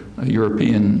Europe, a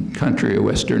European country, a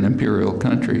Western imperial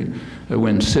country,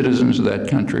 when citizens of that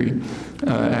country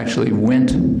actually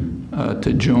went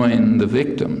to join the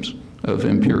victims of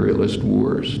imperialist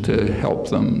wars, to help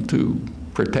them, to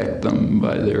protect them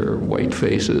by their white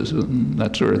faces and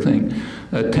that sort of thing.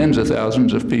 Tens of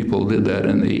thousands of people did that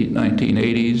in the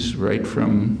 1980s, right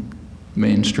from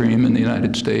mainstream in the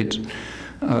United States.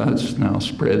 It's now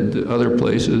spread to other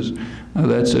places.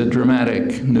 That's a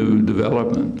dramatic new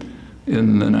development.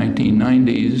 In the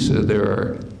 1990s, there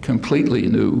are completely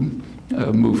new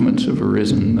movements have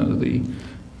arisen. The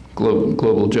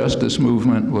global justice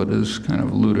movement, what is kind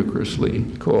of ludicrously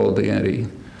called the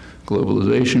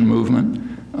anti-globalization movement,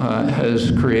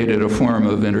 has created a form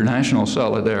of international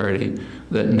solidarity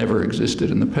that never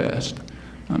existed in the past.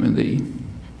 I mean, the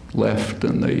left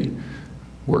and the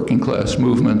working class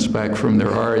movements back from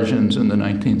their origins in the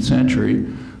 19th century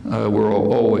were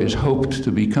always hoped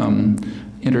to become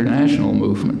international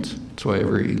movements. That's why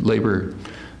every labor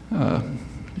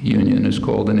union is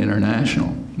called an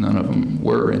international. None of them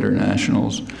were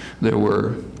internationals. There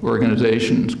were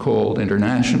organizations called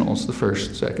internationals, the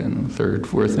first, second, third,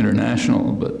 fourth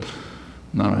international, but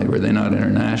not only were they not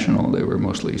international, they were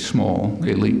mostly small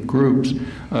elite groups.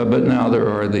 But now there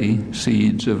are the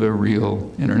seeds of a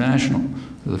real international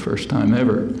for the first time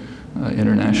ever.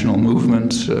 International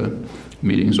movements,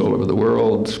 meetings all over the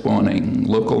world, spawning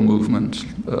local movements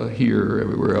here,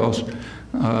 everywhere else,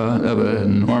 of an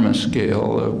enormous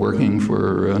scale, working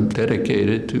for,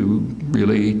 dedicated to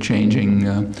really changing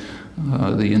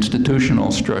the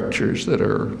institutional structures that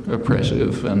are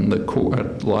oppressive and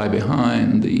that lie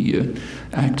behind the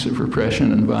acts of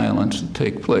repression and violence that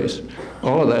take place.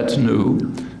 All of that's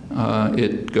new.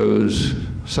 It goes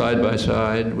side by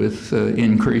side with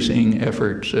increasing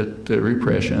efforts at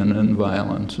repression and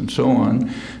violence and so on,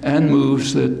 and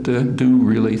moves that do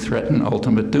really threaten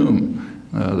ultimate doom.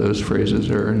 Those phrases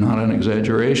are not an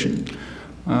exaggeration,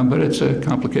 but it's a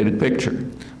complicated picture,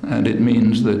 and it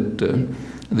means that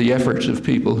the efforts of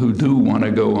people who do want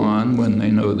to go on when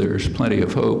they know there's plenty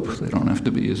of hope, they don't have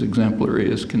to be as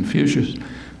exemplary as Confucius,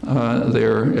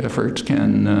 their efforts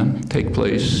can take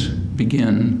place,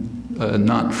 begin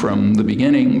not from the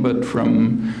beginning, but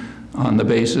from on the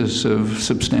basis of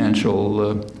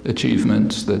substantial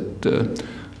achievements that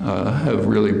have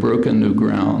really broken new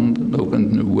ground and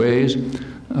opened new ways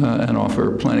and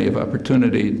offer plenty of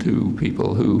opportunity to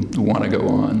people who want to go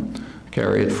on,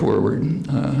 carry it forward,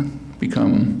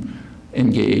 become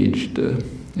engaged,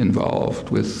 involved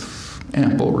with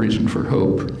ample reason for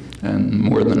hope and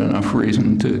more than enough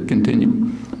reason to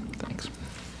continue. Thanks.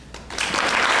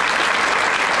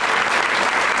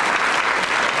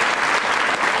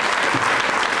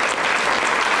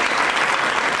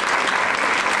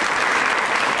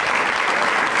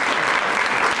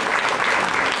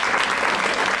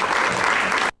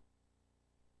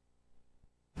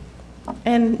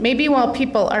 And maybe while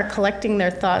people are collecting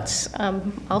their thoughts,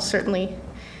 I'll certainly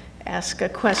ask a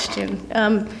question.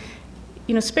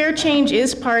 You know, Spare Change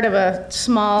is part of a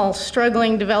small,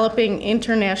 struggling, developing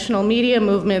international media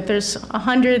movement. There's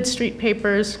 100 street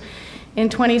papers in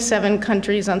 27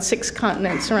 countries on 6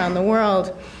 continents around the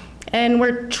world. And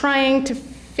we're trying to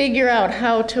figure out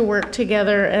how to work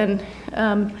together. And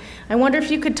I wonder if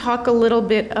you could talk a little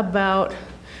bit about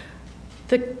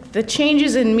the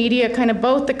changes in media, kind of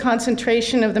both the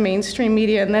concentration of the mainstream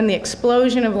media and then the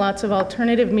explosion of lots of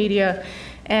alternative media.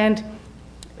 And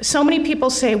so many people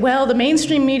say, well, the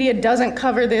mainstream media doesn't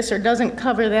cover this or doesn't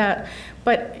cover that.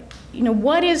 But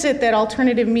what is it that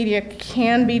alternative media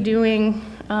can be doing,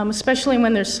 especially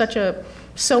when there's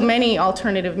so many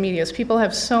alternative medias? People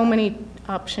have so many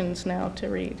options now to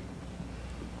read.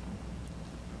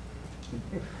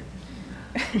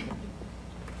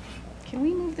 Can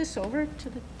we move this over to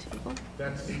the table?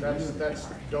 That's,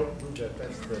 don't move that,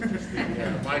 that's the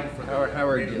mic for the...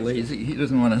 Howard's lazy, he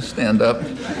doesn't want to stand up.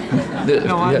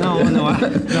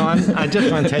 I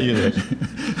just want to tell you this.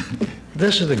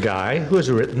 This is the guy who has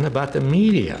written about the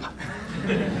media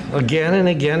again and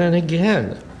again and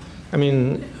again. I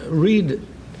mean, read,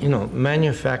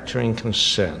 Manufacturing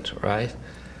Consent, right?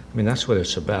 I mean, that's what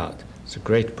it's about. It's a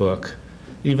great book,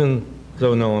 even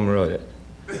though no one wrote it.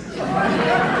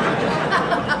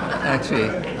 Actually,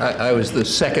 I was the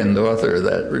second author of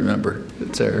that, remember.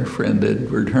 It's our friend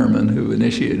Edward Herman who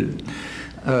initiated it.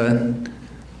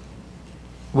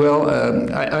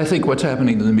 I think what's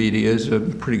happening to the media is a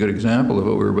pretty good example of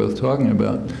what we were both talking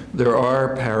about. There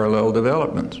are parallel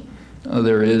developments.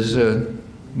 There is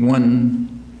one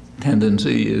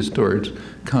tendency is towards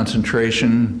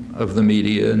concentration of the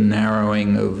media,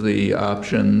 narrowing of the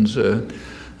options,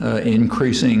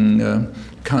 increasing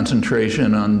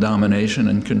concentration on domination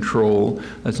and control.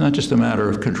 It's not just a matter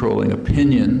of controlling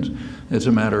opinions, it's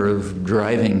a matter of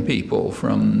driving people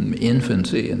from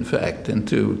infancy, in fact,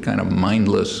 into kind of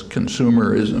mindless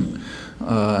consumerism.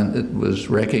 It was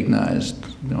recognized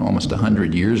almost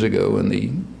 100 years ago when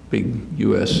the big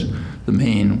U.S.,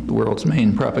 the world's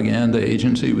main propaganda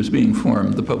agency was being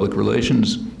formed, the public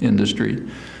relations industry,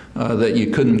 that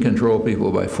you couldn't control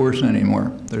people by force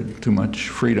anymore. Too much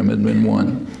freedom had been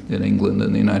won in England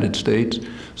and the United States.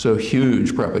 So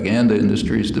huge propaganda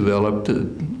industries developed,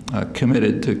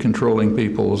 committed to controlling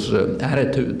people's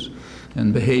attitudes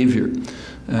and behavior.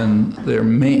 And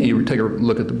you take a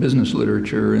look at the business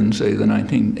literature in, say, the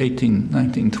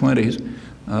 1920s,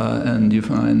 and you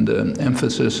find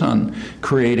emphasis on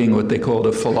creating what they called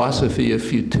a philosophy of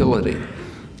futility,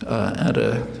 and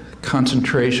a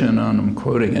concentration on, I'm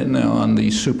quoting it now, on the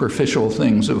superficial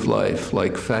things of life,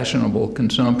 like fashionable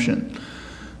consumption.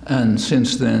 And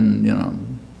since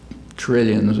then,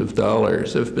 trillions of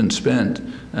dollars have been spent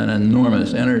and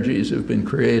enormous energies have been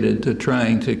created to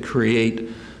trying to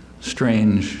create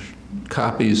strange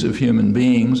copies of human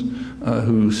beings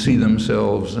who see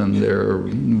themselves and their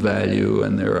value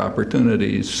and their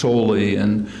opportunities solely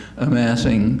in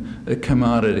amassing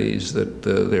commodities that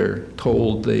they're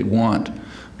told they want.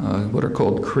 What are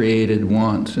called created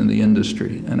wants in the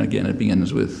industry. And again, it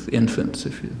begins with infants.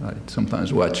 I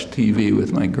sometimes watch TV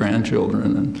with my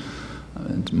grandchildren, and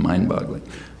it's mind-boggling.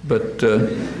 But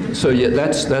so yeah,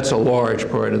 that's a large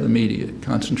part of the media.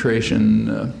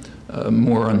 Concentration,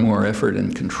 more and more effort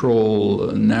and control,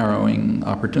 narrowing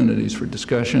opportunities for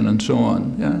discussion, and so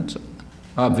on. Yeah, it's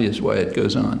obvious why it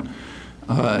goes on.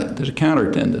 There's a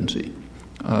counter tendency.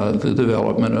 The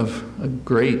development of a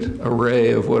great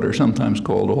array of what are sometimes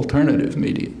called alternative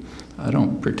media. I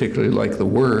don't particularly like the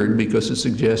word because it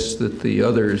suggests that the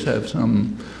others have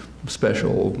some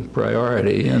special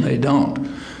priority, and they don't.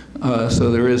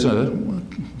 So there is a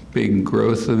big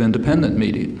growth of independent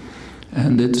media,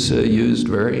 and it's used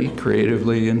very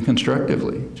creatively and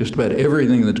constructively. Just about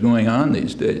everything that's going on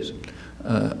these days,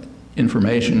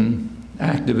 information,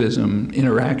 activism,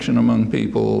 interaction among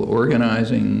people,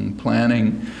 organizing,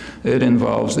 planning, it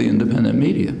involves the independent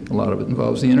media. A lot of it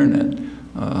involves the internet.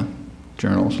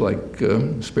 Journals like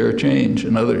Spare Change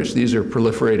and others, these are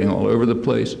proliferating all over the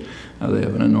place. They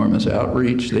have an enormous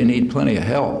outreach. They need plenty of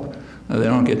help. They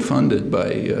don't get funded by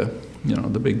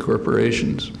the big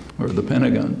corporations or the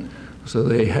Pentagon. So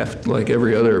they have, like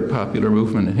every other popular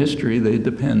movement in history, they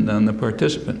depend on the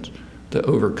participants to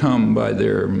overcome by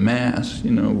their mass,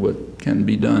 what can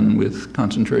be done with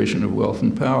concentration of wealth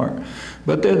and power.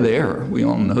 But they're there. We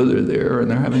all know they're there, and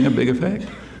they're having a big effect.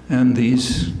 And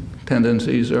these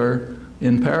tendencies are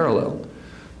in parallel,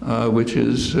 which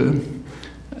has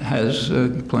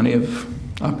plenty of,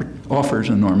 offers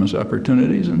enormous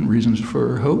opportunities and reasons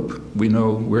for hope. We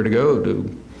know where to go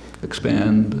to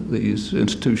expand these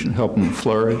institutions, help them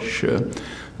flourish,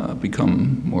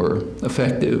 become more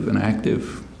effective and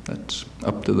active. That's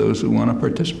up to those who want to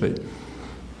participate.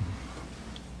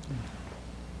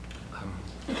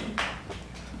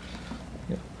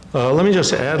 Let me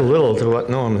just add a little to what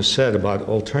Noam has said about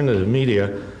alternative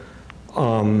media.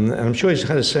 And I'm sure he's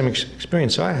had the same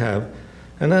experience I have.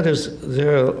 and that is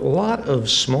there are a lot of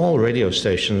small radio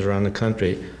stations around the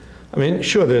country. I mean,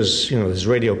 sure, there's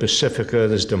Radio Pacifica,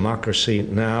 there's Democracy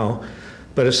Now,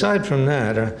 but aside from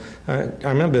that, I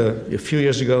remember a few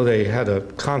years ago they had a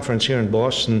conference here in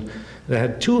Boston. They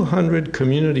had 200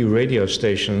 community radio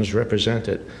stations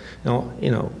represented,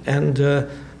 and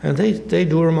they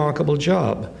do a remarkable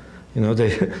job.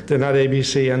 They're not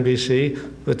ABC, NBC,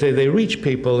 but they reach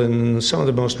people in some of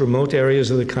the most remote areas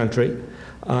of the country,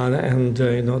 and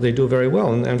they do very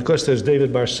well. And of course, there's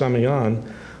David Barsamian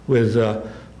with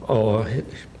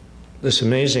this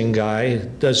amazing guy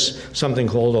does something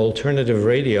called alternative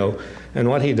radio, and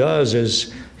what he does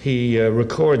is he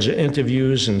records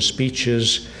interviews and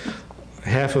speeches.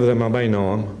 Half of them I may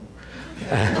know him,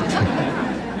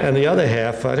 and the other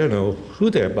half I don't know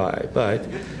who they're by,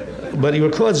 but he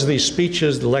records these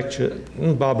speeches, the lecture,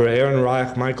 Barbara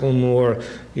Ehrenreich, Michael Moore,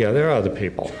 there are other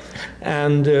people,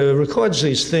 and records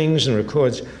these things and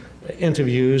records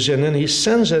interviews, and then he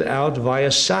sends it out via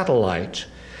satellite.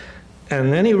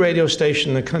 And any radio station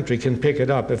in the country can pick it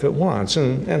up if it wants,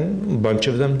 and a bunch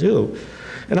of them do.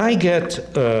 And I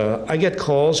get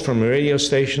calls from radio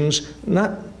stations,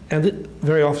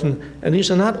 very often, and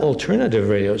these are not alternative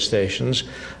radio stations.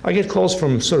 I get calls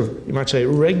from sort of, you might say,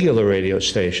 regular radio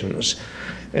stations.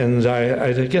 And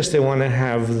I guess they want to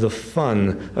have the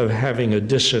fun of having a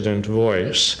dissident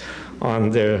voice on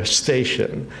their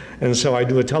station. And so I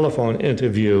do a telephone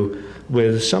interview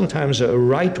with sometimes a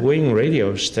right-wing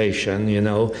radio station,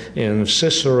 in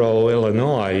Cicero,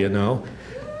 Illinois,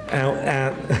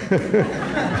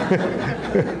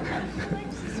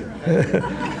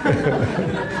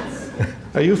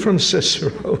 Are you from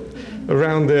Cicero?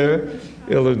 Around there?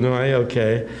 Illinois,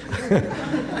 okay.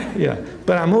 Yeah,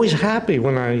 but I'm always happy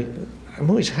when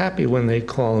they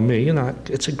call me.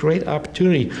 It's a great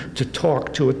opportunity to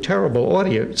talk to a terrible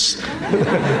audience,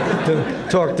 to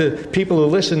talk to people who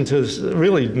listen to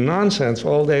really nonsense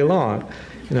all day long,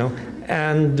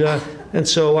 And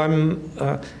so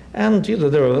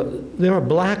there are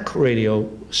black radio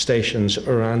stations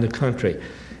around the country,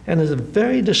 and there's a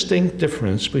very distinct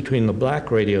difference between the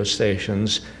black radio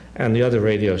stations and the other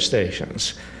radio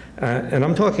stations. And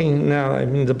I'm talking now,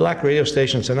 the black radio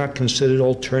stations are not considered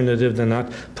alternative, they're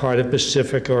not part of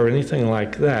Pacifica or anything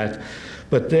like that,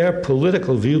 but their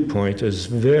political viewpoint is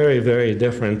very, very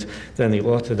different than the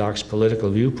orthodox political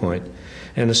viewpoint.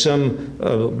 And there's some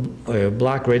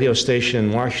black radio station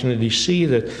in Washington, D.C.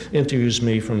 that interviews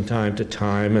me from time to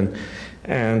time,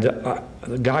 and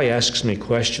the guy asks me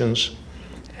questions,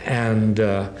 and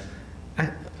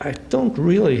I don't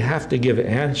really have to give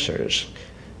answers,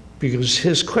 because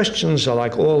his questions are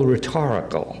like all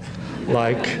rhetorical.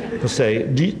 Like, he'll say,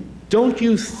 don't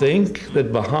you think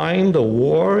that behind the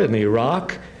war in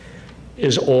Iraq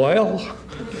is oil?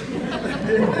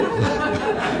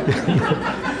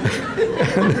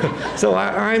 So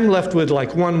I'm left with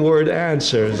like one-word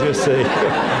answers, you see.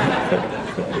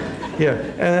 Yeah,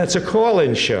 and it's a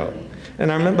call-in show. And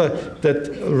I remember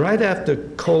that right after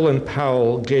Colin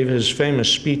Powell gave his famous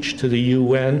speech to the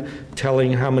UN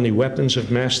telling how many weapons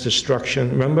of mass destruction,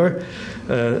 remember,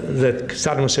 that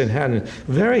Saddam Hussein had,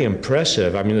 very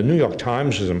impressive. The New York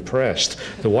Times was impressed.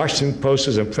 The Washington Post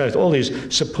was impressed. All these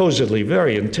supposedly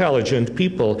very intelligent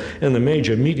people in the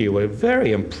major media were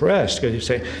very impressed,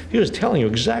 because he was telling you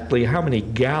exactly how many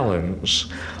gallons,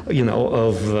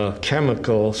 of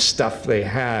chemical stuff they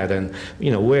had, and,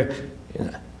 where...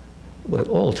 Well, it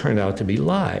all turned out to be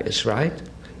lies, right?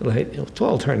 It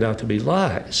all turned out to be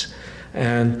lies.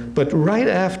 But right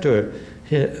after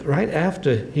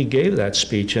he gave that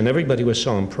speech, and everybody was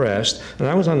so impressed, and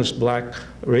I was on this black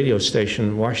radio station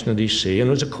in Washington, D.C., and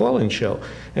it was a call-in show,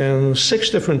 and 6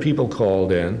 different people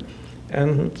called in,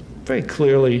 and very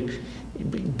clearly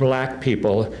black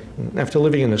people, after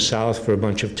living in the South for a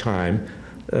bunch of time,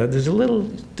 there's a little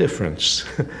difference,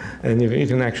 and you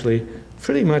can actually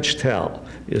pretty much tell,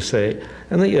 you say.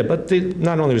 And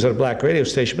not only was it a black radio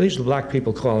station, but these were black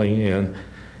people calling in,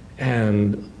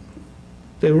 and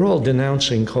they were all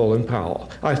denouncing Colin Powell.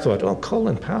 I thought, oh,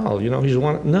 Colin Powell, he's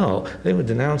one. No, they were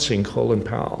denouncing Colin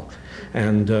Powell,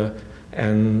 and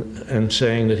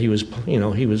saying that he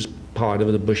was part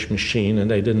of the Bush machine, and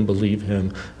they didn't believe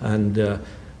him. And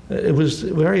it was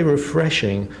very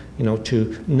refreshing,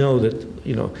 to know that,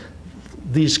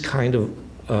 these kind of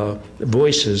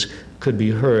voices could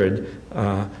be heard,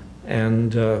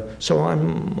 so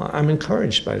I'm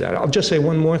encouraged by that. I'll just say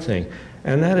one more thing,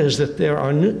 and that is that there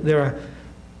are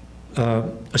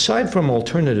aside from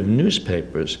alternative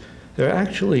newspapers, there are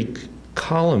actually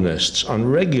columnists on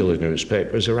regular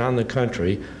newspapers around the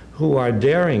country who are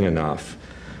daring enough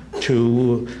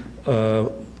to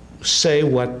say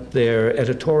what their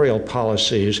editorial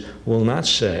policies will not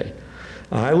say.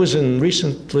 I was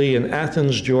recently in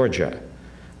Athens, Georgia.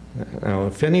 Now,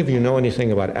 if any of you know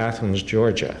anything about Athens,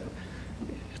 Georgia,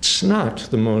 it's not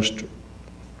the most,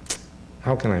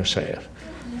 how can I say it?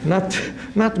 Not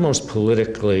the most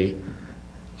politically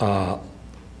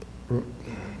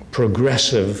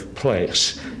progressive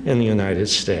place in the United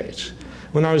States.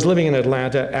 When I was living in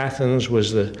Atlanta, Athens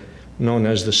was known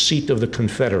as the seat of the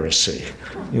Confederacy,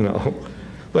 you know.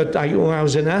 But when I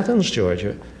was in Athens,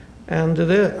 Georgia, and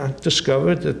there I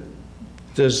discovered that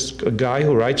there's a guy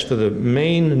who writes for the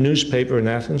main newspaper in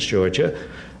Athens, Georgia,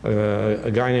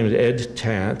 a guy named Ed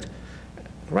Tant,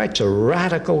 writes a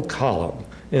radical column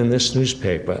in this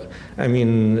newspaper. I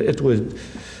mean,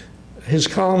 his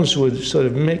columns would sort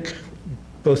of make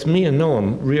both me and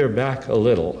Noam rear back a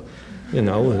little, you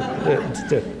know,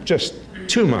 they're just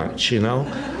too much, you know.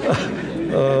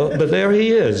 But there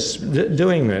he is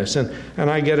doing this, and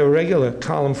I get a regular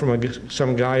column from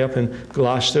some guy up in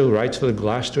Gloucester who writes for the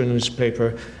Gloucester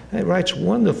newspaper. And he writes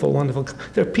wonderful, wonderful.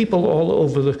 There are people all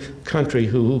over the country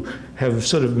who have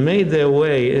sort of made their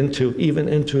way even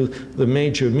into the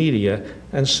major media,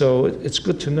 and so it's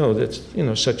good to know that, you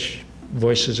know, such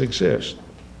voices exist.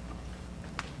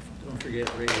 Don't forget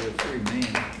Radio Free Maine.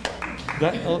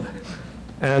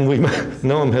 And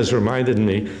Noam has reminded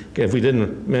me, if we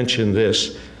didn't mention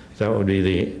this, that would be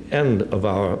the end of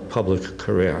our public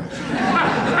career.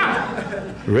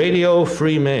 Radio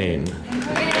Free Maine.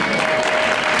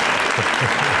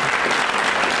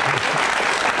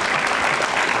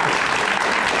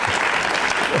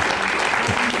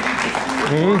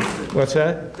 What's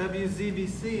that?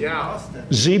 WZBC in Boston.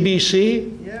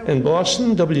 ZBC in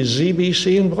Boston?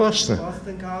 WZBC in Boston.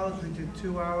 Boston College, we do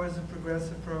 2 hours of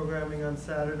progressive programming on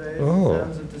Saturdays, Oh.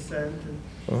 Sounds of Dissent, and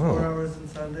 4 hours on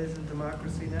Sundays, and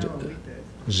Democracy Now! On weekdays.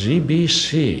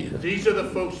 ZBC. These are the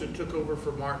folks that took over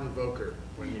for Martin Volker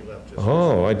when he left.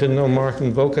 Oh, I didn't know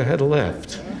Martin Volker had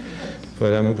left.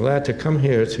 But I'm glad to come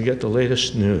here to get the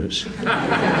latest news.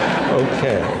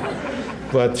 Okay.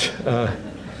 But,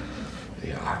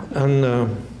 yeah. And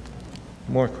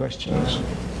more questions?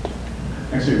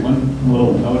 Actually, one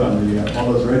little note on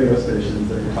all those radio stations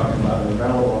that you're talking about are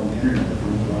available on the internet if you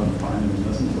want to go out and find them and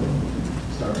listen to them.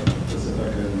 Start with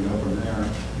Pacifica and go from there.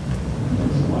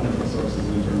 Those are wonderful sources of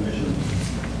information.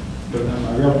 But then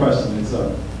my real question is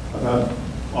about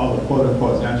all the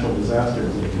quote-unquote natural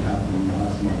disasters that can happen in the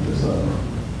last month or so.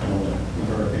 The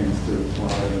hurricanes to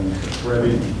Florida and the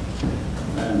Caribbean.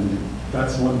 And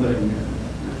that's one thing,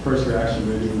 the first reaction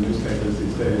reading the newspapers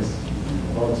these days,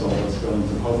 evokes all those feelings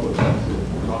of hopelessness that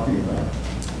we're talking about.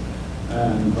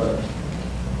 But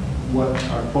what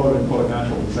are quote-unquote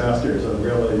natural disasters are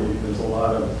really, there's a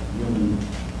lot of human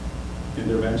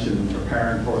intervention in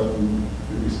preparing for them,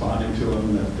 responding to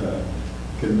them that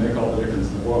can make all the difference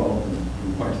in the world.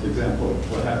 And point to the example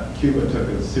of what happened. Cuba took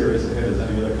as serious a hit as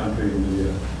any other country in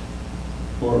the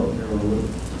or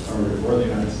the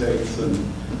United States, and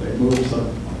they moved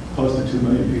close to 2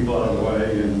 million people out of the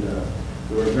way, and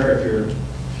there were very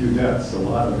few deaths, a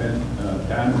lot of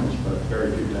damage, but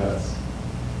very few deaths.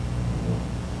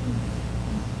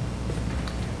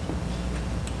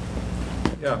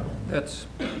 Yeah, that's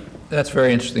a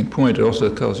very interesting point. It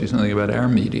also tells you something about our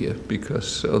media,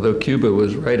 because although Cuba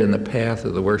was right in the path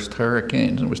of the worst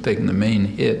hurricanes and was taking the main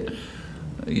hit,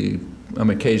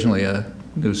 occasionally a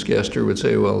newscaster would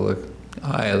say, well, the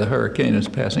eye of the hurricane is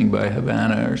passing by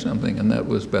Havana or something, and that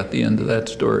was about the end of that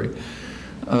story.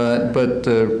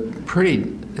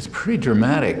 It's pretty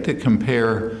dramatic to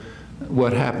compare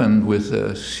what happened with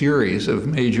a series of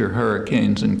major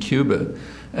hurricanes in Cuba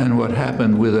and what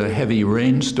happened with a heavy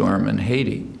rainstorm in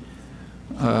Haiti.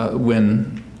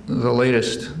 When the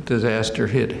latest disaster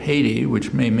hit Haiti,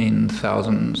 which may mean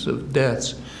thousands of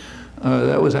deaths,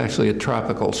 that was actually a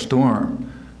tropical storm.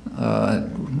 I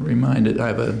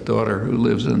have a daughter who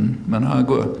lives in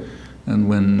Managua, and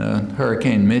when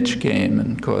Hurricane Mitch came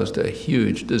and caused a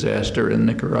huge disaster in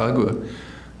Nicaragua,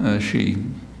 she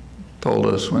told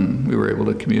us when we were able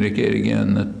to communicate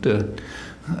again that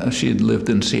she had lived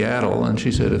in Seattle, and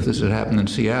she said if this had happened in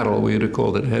Seattle, we would have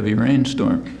called it a heavy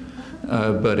rainstorm.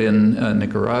 But in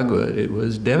Nicaragua, it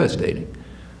was devastating.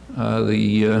 I'll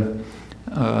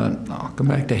come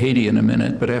back to Haiti in a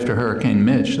minute, but after Hurricane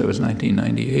Mitch, that was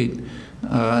 1998,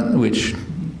 which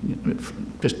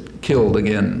just killed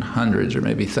again hundreds or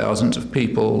maybe thousands of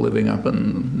people living up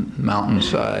in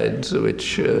mountainsides,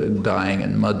 which dying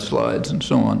in mudslides and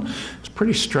so on. It's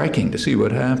pretty striking to see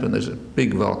what happened. There's a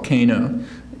big volcano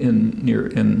in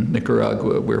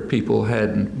Nicaragua where people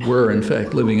were in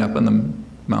fact living up on the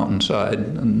mountainside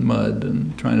and mud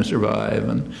and trying to survive,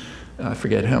 and I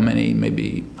forget how many,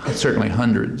 maybe certainly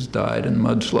hundreds died in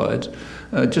mudslides.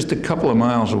 Just a couple of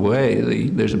miles away,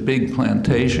 there's a big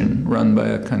plantation run by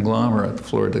a conglomerate, the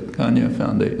Florida Caña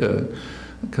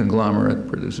conglomerate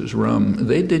produces rum.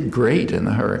 They did great in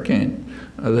the hurricane.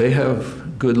 They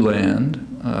have good land,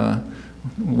 and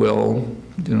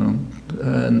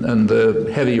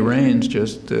the heavy rains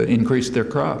just increased their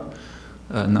crop,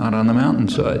 not on the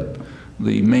mountainside.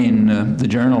 The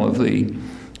journal of the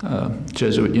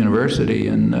Jesuit University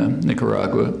in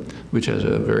Nicaragua, which has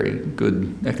a very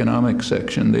good economic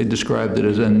section, they described it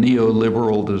as a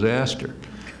neoliberal disaster.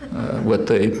 What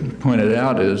they pointed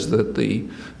out is that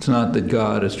it's not that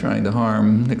God is trying to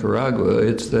harm Nicaragua,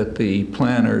 it's that the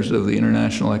planners of the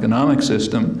international economic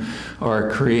system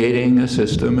are creating a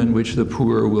system in which the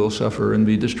poor will suffer and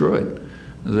be destroyed.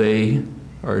 They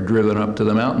are driven up to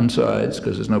the mountainsides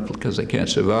because they can't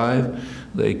survive.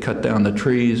 They cut down the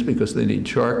trees because they need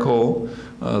charcoal.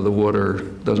 The water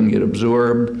doesn't get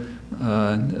absorbed.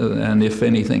 And if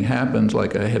anything happens,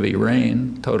 like a heavy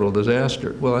rain, total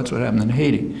disaster. Well, that's what happened in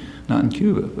Haiti, not in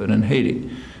Cuba, but in Haiti.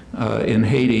 In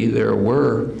Haiti, there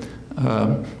were,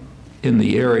 in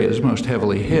the areas most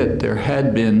heavily hit, there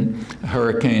had been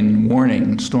hurricane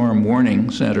warning, storm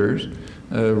warning centers,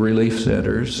 relief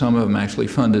centers, some of them actually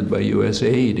funded by U.S.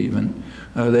 aid even.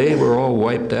 They were all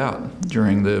wiped out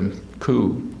during the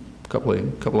coup a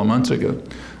couple of months ago.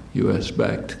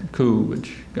 U.S.-backed coup,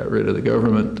 which got rid of the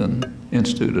government and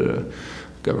instituted a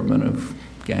government of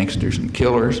gangsters and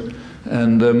killers.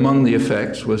 And among the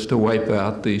effects was to wipe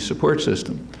out the support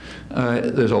system.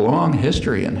 There's a long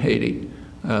history in Haiti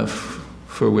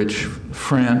for which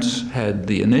France had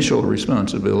the initial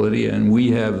responsibility, and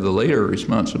we have the later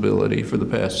responsibility for the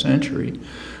past century,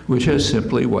 which has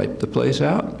simply wiped the place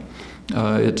out.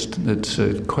 It's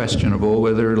questionable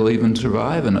whether it'll even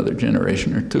survive another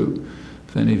generation or two.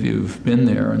 If any of you have been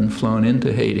there and flown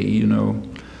into Haiti, you know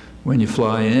when you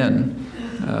fly in,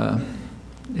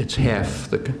 it's half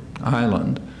the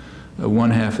island.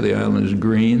 One half of the island is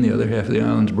green, the other half of the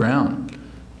island's brown.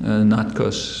 Not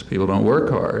because people don't work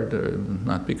hard, or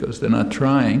not because they're not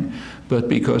trying, but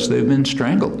because they've been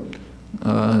strangled,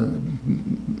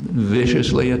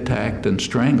 viciously attacked and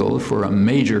strangled for a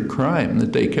major crime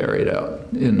that they carried out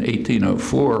in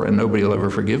 1804, and nobody will ever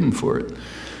forgive them for it.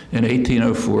 In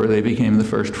 1804, they became the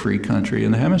first free country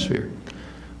in the hemisphere.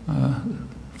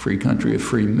 Free country of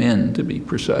free men, to be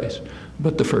precise,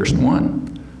 but the first one.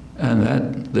 And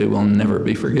that they will never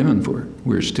be forgiven for.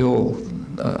 We're still,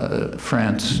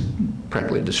 France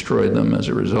practically destroyed them as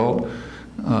a result.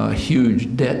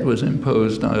 Huge debt was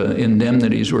imposed,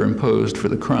 indemnities were imposed for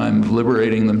the crime of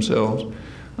liberating themselves.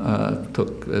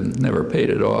 Never paid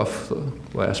it off. The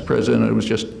last president was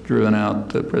just driven out,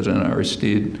 President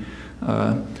Aristide,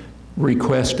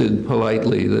 requested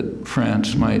politely that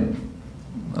France might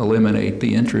eliminate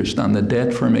the interest on the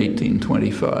debt from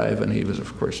 1825, and he was,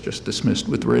 of course, just dismissed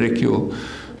with ridicule,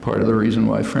 part of the reason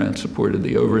why France supported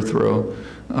the overthrow.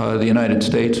 The United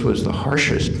States was the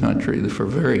harshest country, for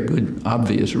very good,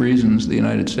 obvious reasons. The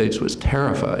United States was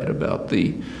terrified about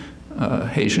the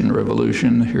Haitian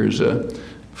Revolution. Here's a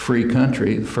free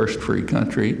country, the first free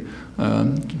country,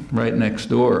 right next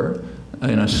door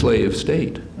in a slave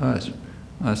state.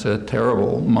 That's a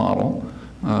terrible model.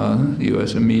 The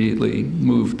U.S. immediately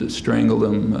moved to strangle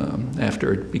them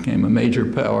after it became a major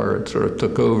power. It sort of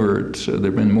took over. There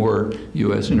have been more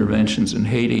U.S. interventions in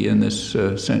Haiti in this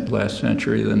last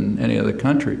century than any other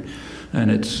country. And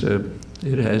it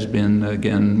has been,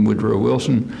 again, Woodrow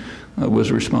Wilson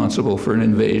was responsible for an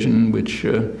invasion which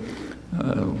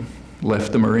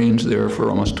left the Marines there for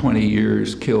almost 20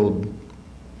 years, killed,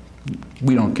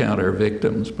 we don't count our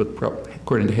victims, but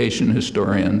according to Haitian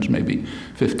historians, maybe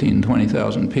 15,000,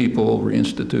 20,000 people,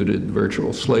 reinstituted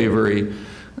virtual slavery.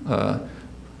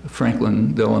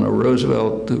 Franklin Delano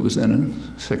Roosevelt, who was then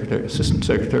Assistant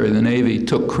Secretary of the Navy,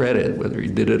 took credit, whether he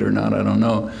did it or not, I don't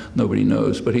know, nobody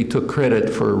knows, but he took credit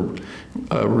for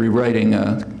rewriting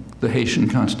the Haitian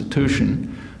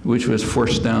Constitution, which was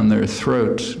forced down their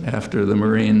throats after the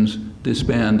Marines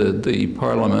disbanded the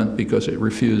parliament because it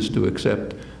refused to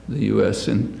accept the U.S.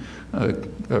 in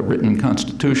a written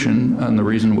constitution, and the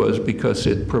reason was because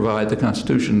it provided the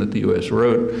constitution that the U.S.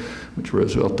 wrote, which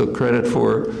Roosevelt took credit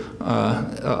for,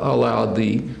 allowed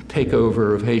the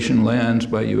takeover of Haitian lands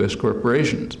by U.S.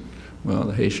 corporations. Well,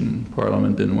 the Haitian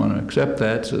parliament didn't want to accept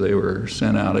that, so they were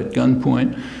sent out at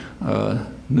gunpoint.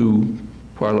 New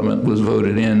parliament was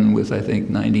voted in with, I think,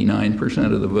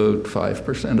 99% of the vote,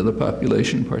 5% of the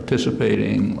population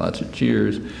participating, lots of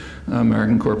cheers.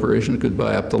 American corporations could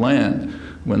buy up the land.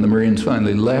 When the Marines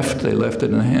finally left, they left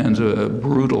it in the hands of a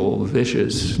brutal,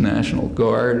 vicious National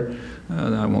Guard.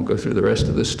 I won't go through the rest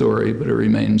of the story, but it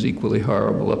remains equally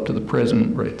horrible up to the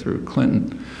present, right through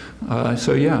Clinton.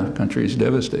 So yeah, the country is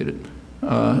devastated.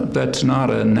 That's not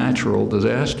a natural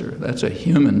disaster. That's a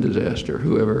human disaster.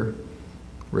 Whoever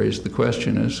raised the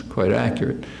question is quite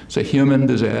accurate. It's a human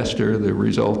disaster, the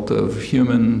result of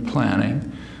human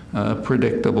planning.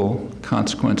 Predictable.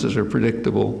 Consequences are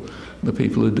predictable. The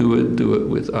people who do it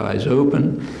with eyes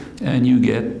open, and you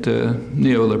get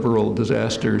neoliberal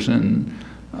disasters in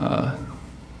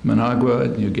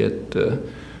Managua, you get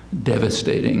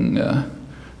devastating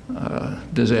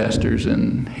disasters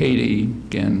in Haiti,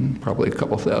 again, probably a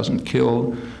couple thousand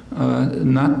killed,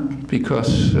 not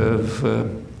because of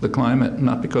the climate,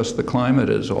 not because the climate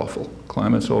is awful.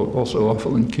 Climate's also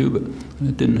awful in Cuba, and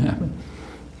it didn't happen.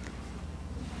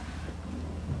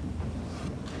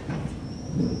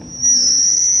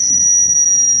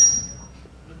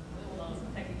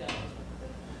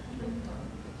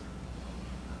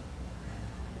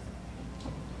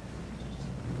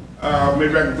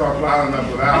 Maybe I can talk loud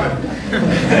enough without it.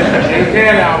 You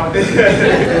can, Alan.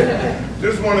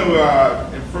 Just want to,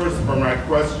 first for my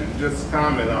question, just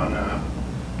comment on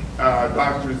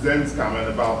Dr. Zinn's comment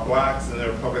about blacks and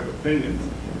their public opinions.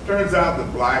 It turns out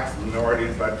that blacks,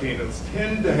 minorities, Latinos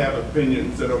tend to have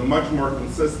opinions that are much more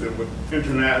consistent with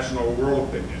international world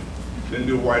opinion than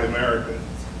do white Americans.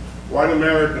 White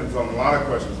Americans on a lot of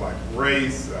questions like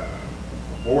race,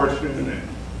 abortion, and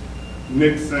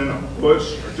Nixon or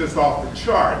Bush are just off the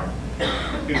chart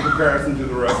in comparison to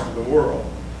the rest of the world.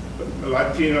 But the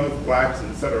Latinos, blacks,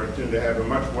 et cetera, tend to have a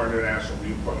much more international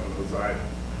viewpoint on those items.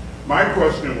 My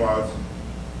question was,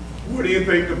 what do you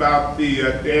think about the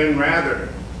Dan Rather?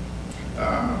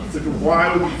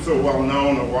 Why was it so well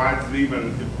known, or why is it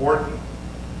even important?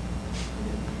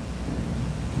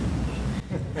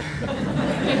 I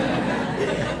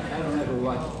don't ever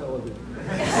watch television.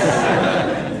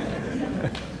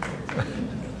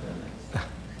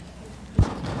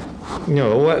 You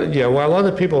know, yeah, while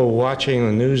other people were watching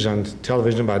the news on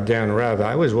television about Dan Rather,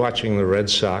 I was watching the Red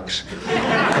Sox.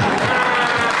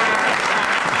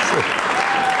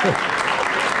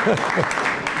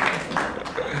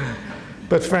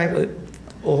 But frankly,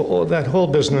 that whole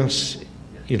business,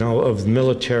 you know, of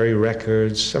military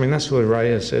records, I mean, that's what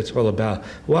it's all about.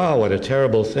 Wow, what a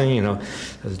terrible thing, you know,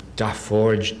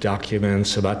 forged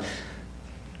documents about,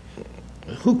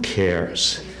 who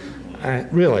cares?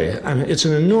 Really, I mean, it's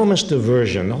an enormous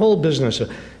diversion. The whole business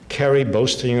of Kerry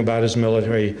boasting about his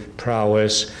military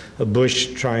prowess,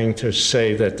 Bush trying to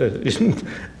say that,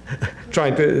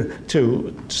 trying to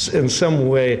in some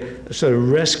way sort of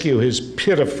rescue his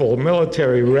pitiful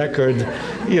military record,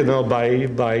 you know,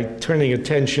 by turning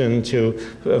attention to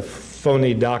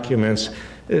phony documents.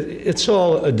 It's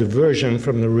all a diversion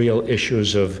from the real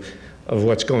issues of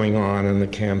what's going on in the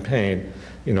campaign.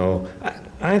 You know,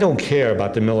 I don't care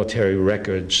about the military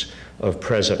records of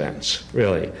presidents,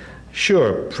 really.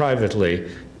 Sure,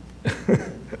 privately,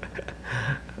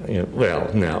 you know, well,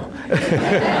 no.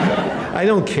 I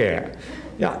don't care.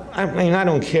 Yeah, I mean, I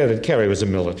don't care that Kerry was a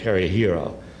military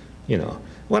hero, you know.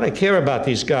 What I care about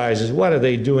these guys is what are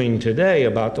they doing today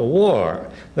about the war?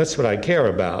 That's what I care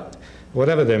about,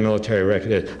 whatever their military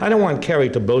record is. I don't want Kerry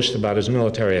to boast about his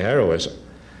military heroism.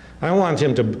 I want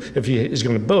him to, if he is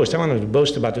going to boast, I want him to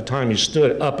boast about the time he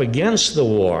stood up against the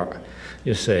war,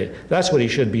 you see. That's what he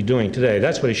should be doing today.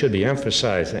 That's what he should be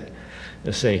emphasizing,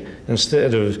 you see,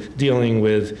 instead of dealing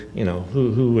with, you know,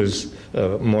 who was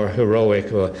more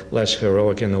heroic or less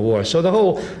heroic in the war. So the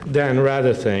whole Dan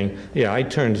Rather thing, yeah, I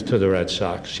turned to the Red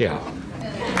Sox, yeah.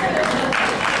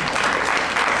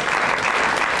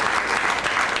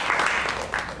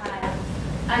 Hi.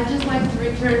 I'd just like to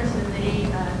return to the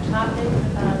topic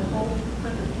about hope for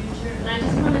the future. And I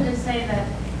just wanted to say that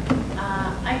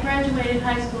I graduated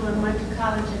high school and went to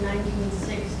college in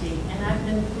 1960, and I've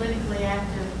been politically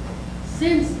active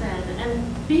since then. And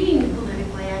being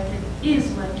politically active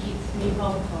is what keeps me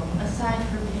hopeful, aside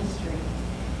from history.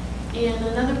 And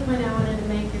another point I wanted to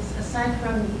make is, aside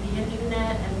from the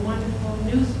internet and wonderful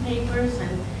newspapers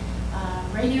and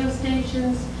radio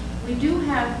stations, we do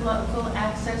have local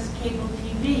access cable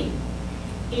TV.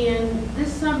 And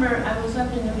this summer, I was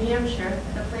up in New Hampshire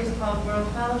at a place called World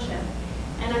Fellowship,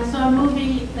 and I saw a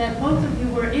movie that both of you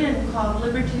were in called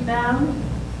Liberty Bound.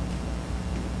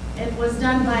 It was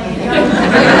done by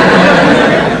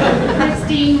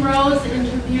Christine Rose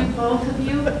interviewed both of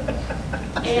you,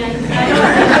 and I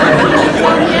don't think you've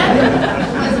seen it yet.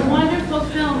 It was a wonderful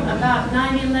film about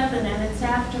 9/11 and its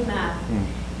aftermath.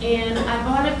 And I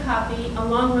bought a copy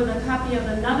along with a copy of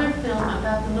another film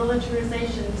about the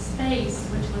militarization of space,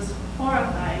 which was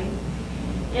horrifying.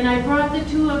 And I brought the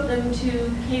two of them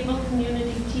to cable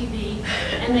community TV,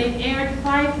 and they've aired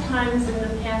 5 times in the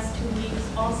past 2 weeks.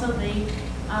 Also, the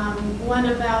one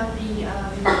about the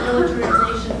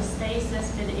militarization of space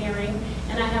that's been airing,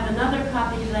 and I have another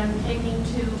copy that I'm taking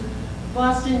to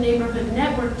Boston Neighborhood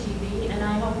Network TV, and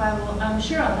I hope I'm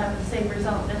sure I'll have the same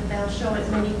result, that they'll show it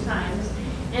many times.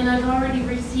 And I've already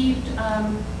received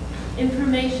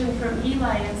information from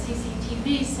Eli at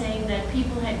CCTV saying that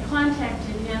people had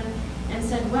contacted him and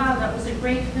said, wow, that was a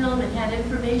great film. It had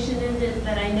information in it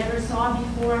that I never saw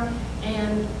before,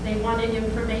 and they wanted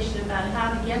information about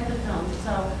how to get the film.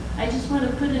 So I just want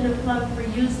to put in a plug for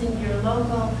using your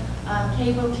local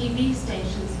cable TV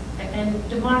stations. And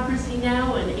Democracy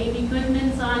Now! And Amy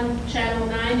Goodman's on Channel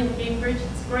 9 in Cambridge.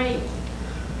 It's great.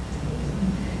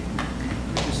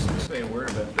 Just say a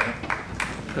word about that.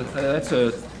 That's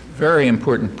a very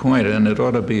important point, and it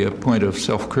ought to be a point of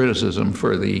self-criticism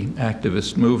for the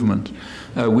activist movement.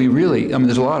 We really, I mean,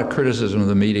 there's a lot of criticism of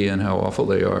the media and how awful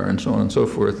they are and so on and so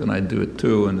forth, and I do it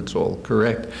too, and it's all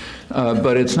correct.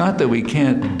 But it's not that we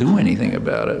can't do anything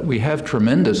about it. We have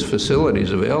tremendous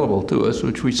facilities available to us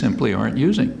which we simply aren't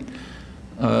using.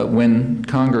 When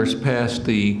Congress passed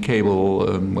the cable,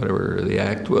 whatever the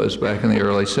act was back in the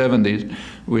early 70s,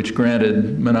 which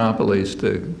granted monopolies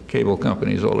to cable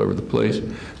companies all over the place,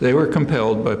 they were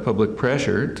compelled by public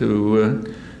pressure to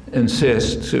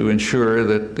insist to ensure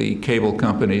that the cable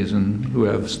companies and who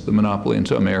have the monopoly in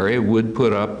some area would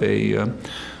put up a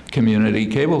community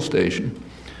cable station.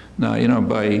 Now, you know,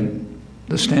 by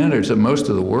the standards of most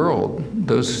of the world,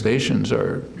 those stations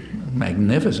are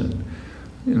magnificent.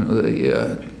 You know,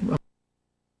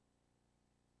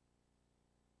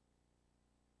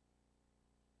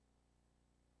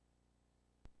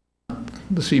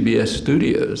 the CBS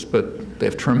studios, but they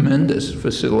have tremendous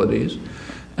facilities,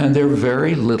 and they're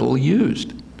very little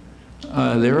used.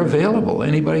 They're available.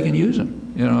 Anybody can use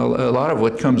them. You know, a lot of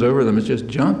what comes over them is just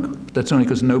junk. That's only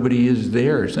because nobody is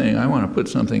there saying, I want to put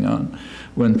something on.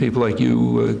 When people like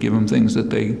you give them things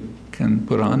that they can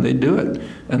put on, they do it.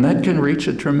 And that can reach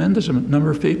a tremendous number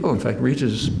of people. In fact,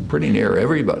 reaches pretty near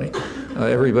everybody.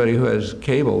 Everybody who has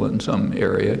cable in some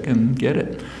area can get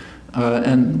it.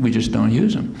 And we just don't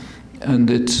use them. And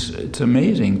it's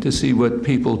amazing to see what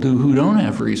people do who don't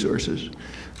have resources.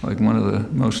 Like one of the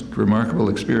most remarkable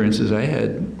experiences I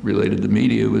had related to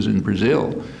media was in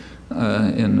Brazil,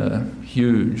 in a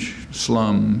huge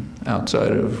slum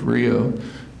outside of Rio,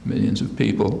 millions of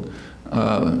people.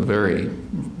 The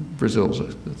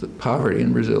poverty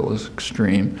in Brazil is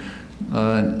extreme.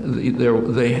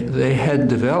 They had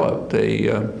developed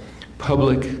a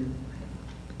public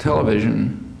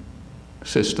television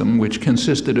system which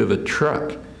consisted of a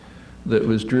truck that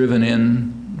was driven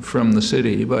in from the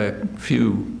city by a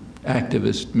few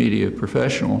activist media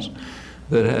professionals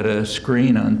that had a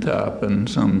screen on top and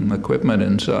some equipment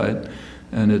inside.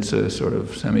 And it's a sort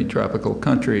of semi-tropical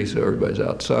country, so everybody's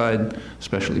outside,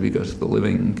 especially because the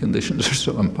living conditions are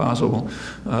so impossible.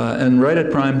 And right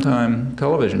at prime time,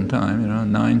 television time, you know,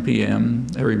 9 p.m.,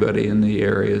 everybody in the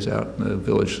area is out in the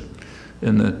village,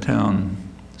 in the town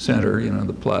center, you know,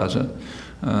 the plaza,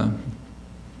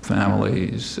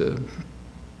 families,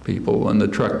 people, and the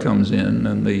truck comes in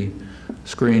and the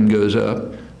screen goes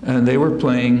up, and they were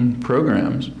playing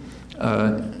programs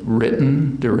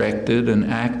written, directed, and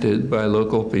acted by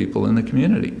local people in the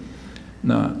community.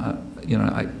 Now, you know,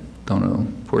 I don't know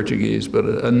Portuguese, but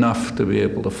enough to be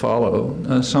able to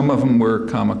follow. Some of them were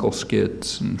comical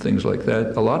skits and things like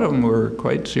that. A lot of them were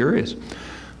quite serious.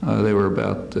 They were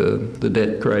about the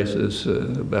debt crisis,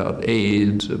 about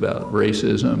AIDS, about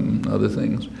racism, other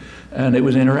things. And it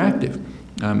was interactive.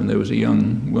 There was a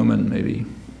young woman, maybe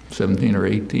 17 or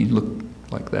 18, looked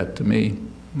like that to me.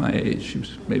 My age, she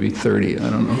was maybe 30, I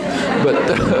don't know. But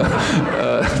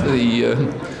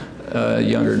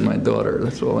younger than my daughter,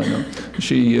 that's all I know.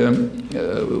 She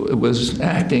was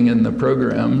acting in the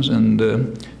programs, and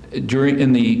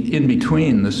in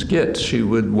between the skits, she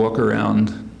would walk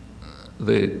around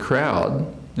the crowd,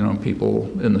 you know,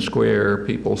 people in the square,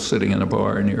 people sitting in a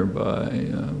bar nearby,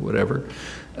 whatever,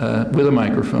 with a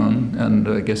microphone, and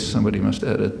I guess somebody must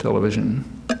have had a television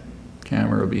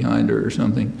camera behind her or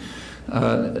something.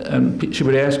 And she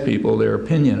would ask people their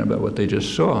opinion about what they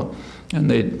just saw, and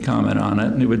they'd comment on it,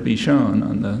 and it would be shown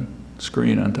on the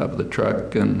screen on top of the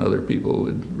truck, and other people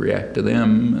would react to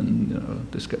them, and you know,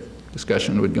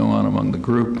 discussion would go on among the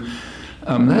group.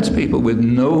 That's people with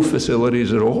no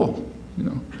facilities at all, you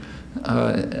know.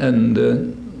 And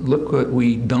look what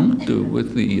we don't do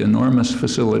with the enormous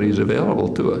facilities available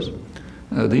to us.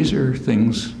 These are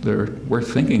things that are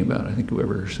worth thinking about. I think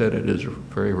whoever said it is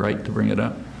very right to bring it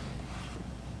up.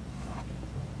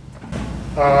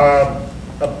 a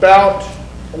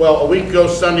week ago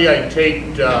Sunday, I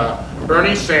taped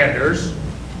Bernie Sanders,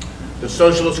 the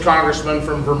socialist congressman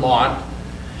from Vermont,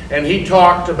 and he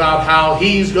talked about how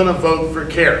he's going to vote for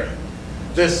Kerry.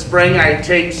 This spring, I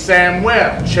taped Sam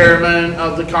Webb, chairman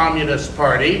of the Communist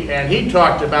Party, and he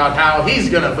talked about how he's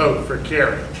going to vote for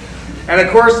Kerry. And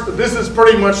of course, this is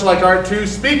pretty much like our two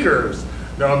speakers,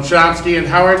 Noam Chomsky and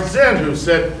Howard Zinn, who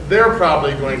said they're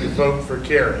probably going to vote for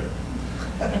Kerry.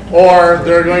 Or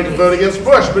they're going to vote against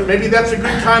Bush, but maybe that's a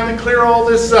good time to clear all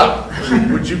this up.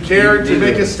 Would you care to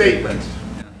make a statement?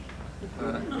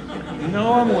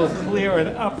 Noam will clear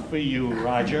it up for you,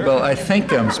 Roger. Well, I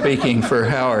think I'm speaking for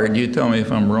Howard. You tell me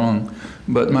if I'm wrong.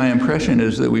 But my impression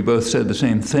is that we both said the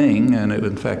same thing, and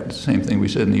in fact, the same thing we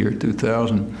said in the year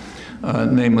 2000,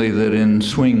 namely that in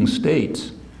swing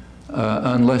states,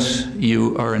 unless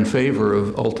you are in favor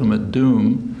of ultimate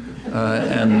doom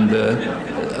and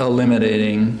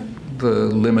eliminating the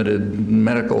limited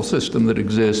medical system that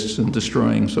exists and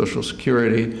destroying Social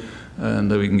Security,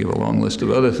 and we can give a long list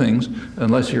of other things.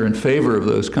 Unless you're in favor of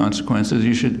those consequences,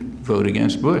 you should vote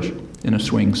against Bush in a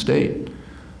swing state.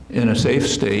 In a safe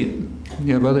state,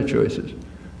 you have other choices.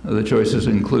 The choices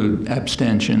include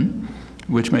abstention,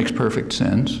 which makes perfect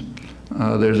sense.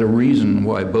 There's a reason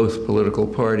why both political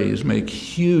parties make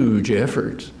huge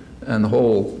efforts, and the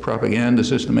whole propaganda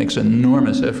system makes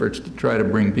enormous efforts to try to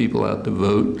bring people out to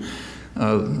vote.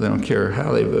 They don't care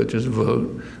how they vote, just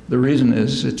vote. The reason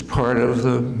is it's part of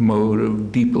the mode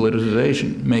of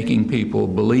depoliticization, making people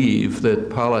believe that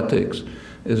politics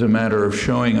is a matter of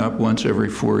showing up once every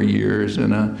 4 years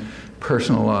in a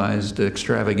personalized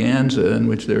extravaganza in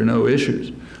which there are no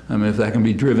issues. I mean, if that can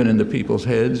be driven into people's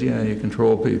heads, yeah, you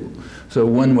control people. So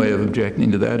one way of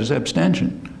objecting to that is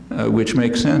abstention, which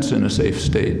makes sense in a safe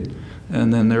state.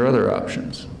 And then there are other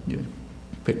options. You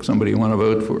pick somebody you want to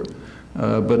vote for.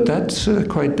 But that's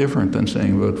quite different than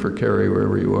saying vote for Kerry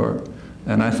wherever you are.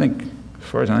 And I think, as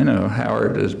far as I know,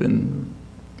 Howard has been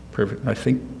perfect. I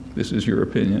think this is your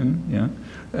opinion, yeah?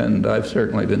 And I've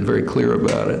certainly been very clear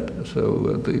about it.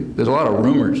 So there's a lot of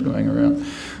rumors going around.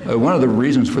 One of the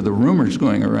reasons for the rumors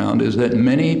going around is that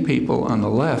many people on the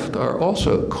left are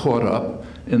also caught up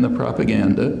in the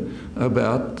propaganda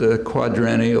about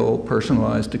quadrennial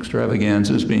personalized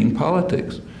extravaganzas being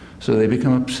politics. So they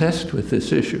become obsessed with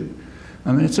this issue.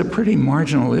 I mean, it's a pretty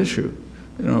marginal issue.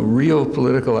 You know, real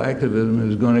political activism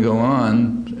is going to go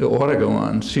on, it ought to go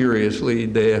on seriously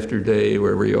day after day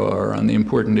wherever you are on the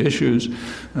important issues,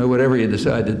 whatever you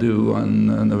decide to do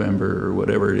on November or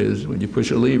whatever it is when you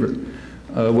push a lever.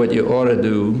 What you ought to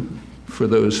do for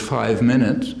those 5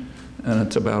 minutes, and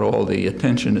it's about all the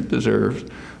attention it deserves,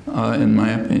 in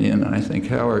my opinion, and I think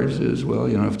Howard's is, well,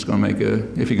 you know, if you're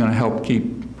going to help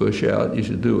keep Bush out, you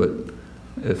should do it.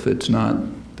 If it's not,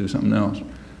 do something else.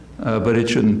 But it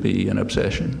shouldn't be an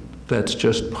obsession. That's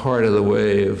just part of the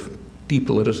way of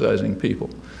depoliticizing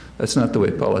people. That's not the way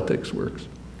politics works.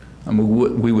 I mean,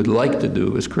 what we would like to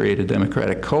do is create a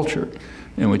democratic culture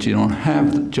in which you don't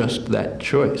have just that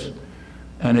choice.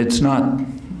 And it's not,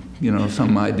 you know,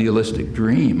 some idealistic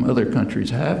dream. Other countries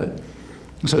have it.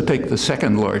 So take the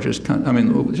second largest country. I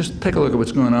mean, just take a look at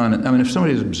what's going on. I mean, if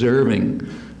somebody's observing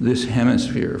this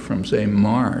hemisphere from, say,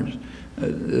 Mars,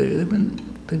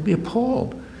 they'd be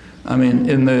appalled. I mean,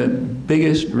 in the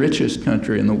biggest, richest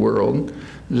country in the world,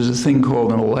 there's a thing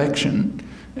called an election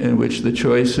in which the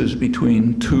choice is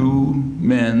between two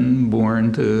men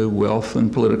born to wealth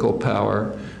and political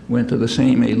power, went to the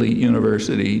same elite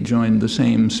university, joined the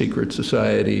same secret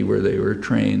society where they were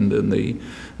trained in the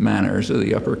manners of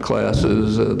the upper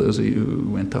classes. Those of you who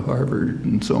went to Harvard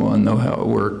and so on know how it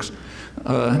works.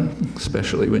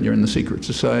 Especially when you're in the secret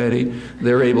society.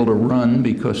 They're able to run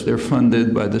because they're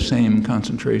funded by the same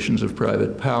concentrations of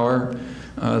private power.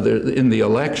 In the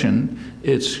election,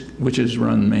 which is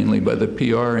run mainly by the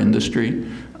PR industry,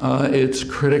 it's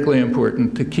critically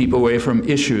important to keep away from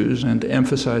issues and to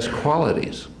emphasize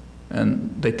qualities.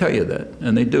 And they tell you that,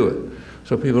 and they do it.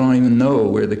 So people don't even know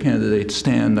where the candidates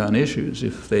stand on issues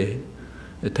if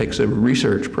it takes a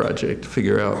research project to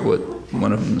figure out what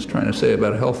one of them is trying to say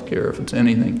about health care, if it's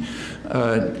anything.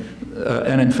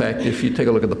 And in fact, if you take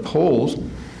a look at the polls,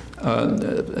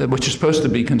 what you're supposed to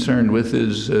be concerned with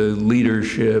is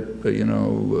leadership, you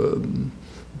know,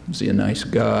 is he a nice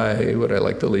guy? Would I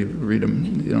like to read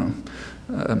him, you know,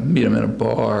 meet him at a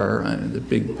bar? The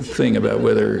big thing about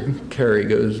whether Kerry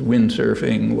goes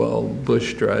windsurfing while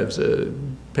Bush drives a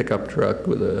pickup truck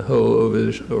with a hoe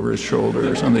over his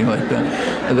shoulder or something like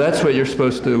that. That's what you're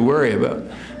supposed to worry about,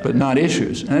 but not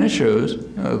issues. And it shows,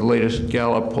 the latest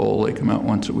Gallup poll, they come out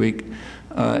once a week,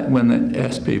 when they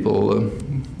asked people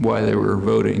why they were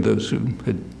voting, those who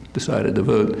had decided to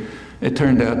vote. It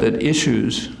turned out that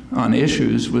on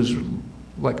issues was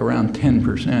like around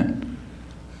 10%.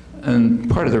 And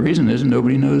part of the reason is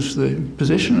nobody knows the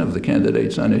position of the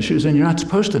candidates on issues, and you're not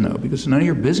supposed to know because it's none of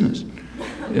your business.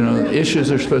 You know,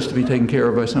 issues are supposed to be taken care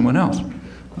of by someone else,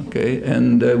 okay?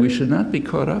 And we should not be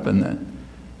caught up in that.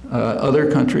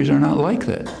 Other countries are not like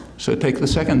that. So take the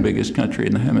second biggest country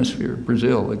in the hemisphere,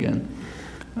 Brazil again.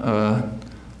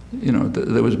 You know,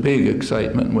 there was big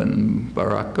excitement when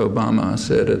Barack Obama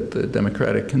said at the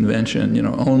Democratic Convention, you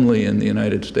know, only in the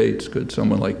United States could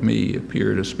someone like me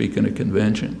appear to speak in a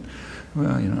convention.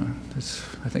 Well, you know,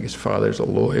 I think his father's a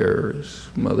lawyer, his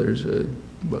mother's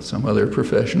some other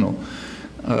professional.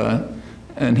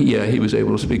 And he was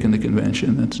able to speak in the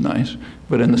convention, that's nice.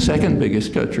 But in the second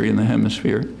biggest country in the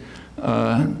hemisphere,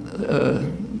 the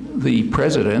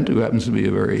president, who happens to be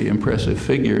a very impressive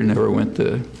figure,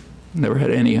 never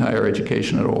had any higher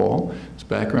education at all. His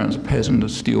background as a peasant, a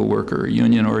steel worker, a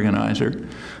union organizer.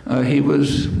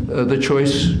 The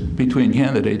choice between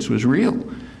candidates was real.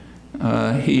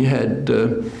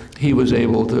 He was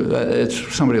able to,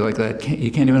 it's somebody like that,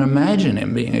 you can't even imagine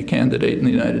him being a candidate in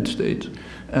the United States.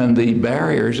 And the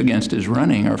barriers against his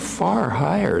running are far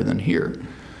higher than here.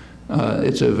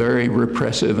 It's a very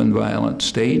repressive and violent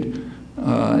state.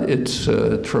 It's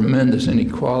tremendous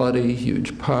inequality,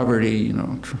 huge poverty, you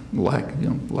know, a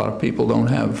lot of people don't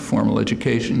have formal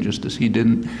education, just as he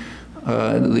didn't.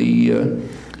 The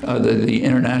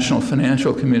international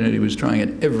financial community was trying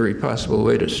in every possible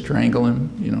way to strangle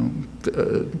him, you know,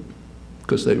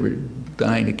 because they were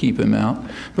dying to keep him out.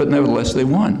 But nevertheless, they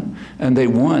won. And they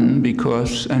won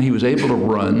because, and he was able to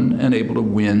run and able to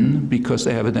win because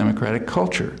they have a democratic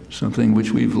culture, something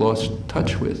which we've lost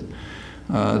touch with.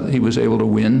 He was able to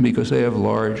win because they have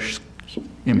large,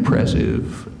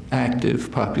 impressive, active,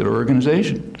 popular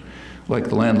organization, like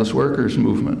the Landless Workers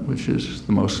Movement, which is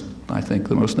I think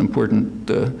the most important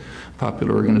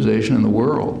popular organization in the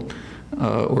world,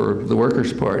 or the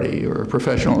Workers' Party, or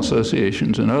professional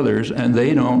associations and others, and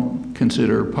they don't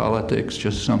consider politics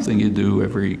just something you do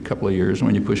every couple of years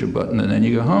when you push a button and then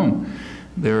you go home.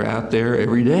 They're out there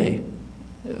every day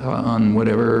on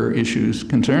whatever issues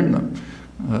concern them.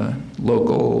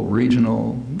 Local,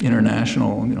 regional,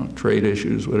 international, you know, trade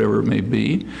issues, whatever it may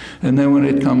be. And then when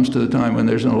it comes to the time when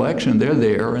there's an election, they're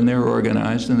there and they're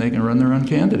organized and they can run their own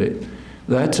candidate.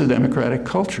 That's a democratic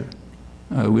culture.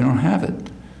 We don't have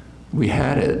it. We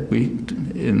had it.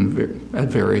 At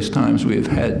various times we have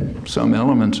had some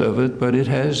elements of it, but it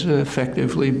has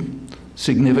effectively,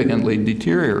 significantly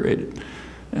deteriorated.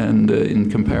 And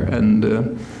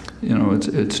you know,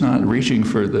 it's not reaching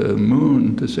for the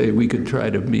moon to say we could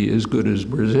try to be as good as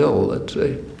Brazil, let's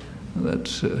say.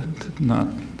 That's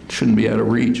shouldn't be out of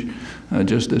reach.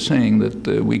 Just as saying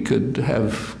that we could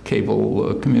have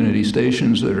cable community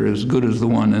stations that are as good as the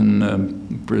one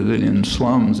in Brazilian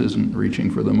slums isn't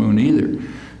reaching for the moon either.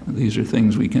 These are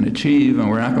things we can achieve, and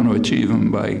we're not going to achieve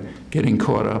them by getting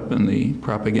caught up in the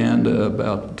propaganda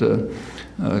about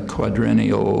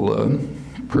quadrennial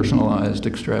personalized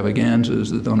extravaganzas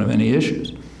that don't have any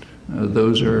issues.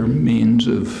 Those are means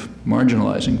of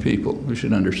marginalizing people. We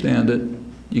should understand it.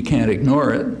 You can't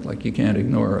ignore it, like you can't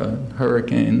ignore a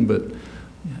hurricane, but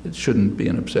it shouldn't be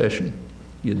an obsession.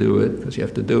 You do it because you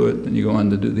have to do it, and you go on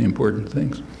to do the important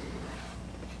things.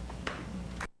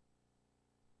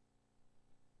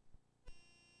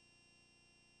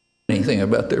 Anything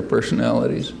about their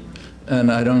personalities. And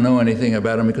I don't know anything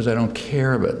about them because I don't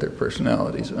care about their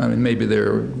personalities. I mean, maybe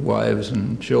their wives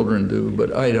and children do,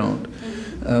 but I don't.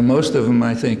 Most of them,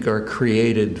 I think, are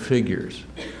created figures,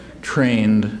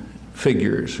 trained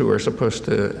figures who are supposed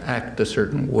to act a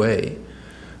certain way.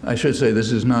 I should say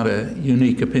this is not a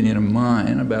unique opinion of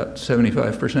mine. About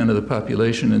 75% of the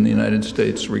population in the United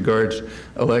States regards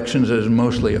elections as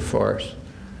mostly a farce.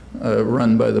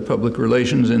 Run by the public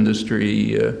relations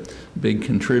industry, big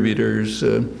contributors,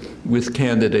 with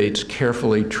candidates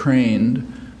carefully trained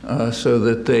so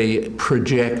that they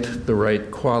project the right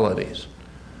qualities,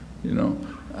 you know,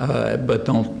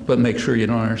 but make sure you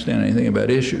don't understand anything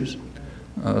about issues.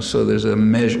 So there's a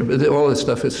measure, but all this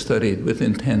stuff is studied with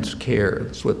intense care.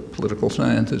 That's what political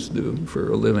scientists do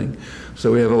for a living.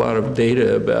 So we have a lot of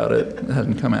data about it. It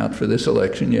hasn't come out for this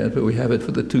election yet, but we have it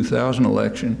for the 2000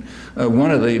 election. One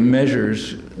of the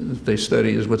measures that they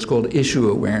study is what's called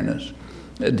issue awareness.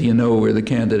 Do you know where the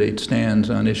candidate stands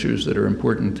on issues that are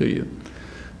important to you?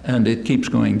 And it keeps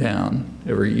going down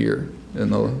every year.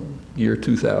 In the year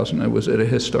 2000, it was at a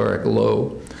historic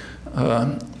low.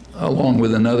 Along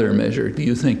with another measure, do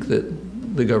you think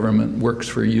that the government works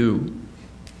for you?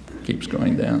 Keeps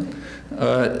going down.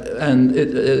 And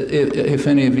if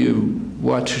any of you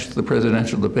watched the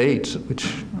presidential debates, which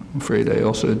I'm afraid I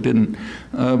also didn't,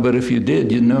 but if you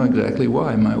did, you'd know exactly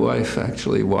why. My wife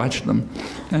actually watched them,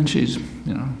 and she's,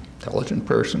 you know, intelligent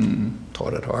person,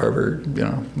 taught at Harvard, you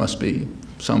know, must be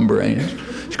some brains.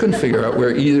 She couldn't figure out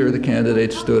where either of the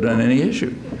candidates stood on any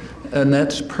issue. And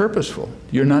that's purposeful.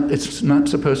 It's not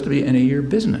supposed to be any of your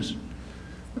business.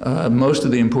 Most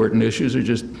of the important issues are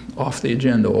just off the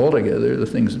agenda altogether, the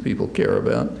things that people care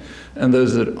about. And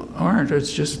those that aren't,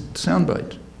 it's just sound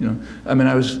bites. You know, I mean,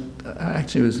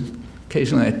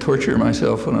 occasionally I torture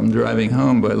myself when I'm driving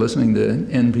home by listening to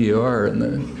NPR and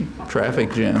the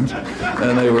traffic jams.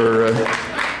 And they were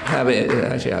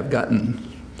actually I've gotten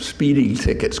speeding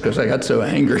tickets because I got so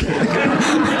angry.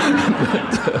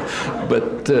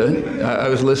 but I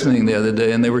was listening the other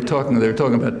day, and they were talking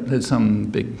about some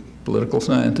big political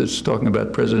scientists talking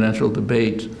about presidential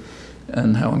debates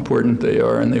and how important they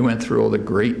are, and they went through all the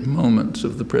great moments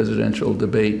of the presidential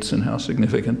debates and how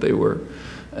significant they were.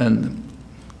 And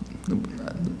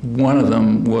one of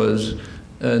them was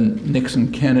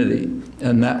Nixon-Kennedy,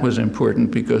 and that was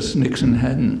important because Nixon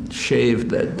hadn't shaved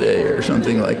that day or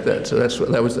something like that. So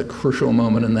that was the crucial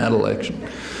moment in that election.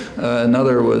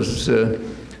 Another was a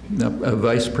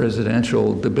vice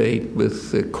presidential debate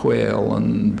with Quayle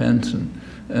and Benson.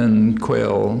 And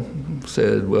Quayle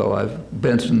said, well,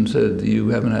 Benson said, you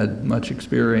haven't had much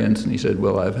experience. And he said,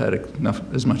 well, I've had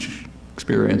as much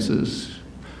experience as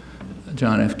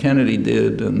John F. Kennedy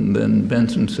did. And then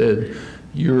Benson said,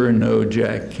 you're no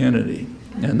Jack Kennedy.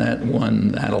 And that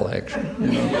won that election.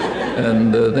 You know?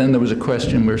 And then there was a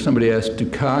question where somebody asked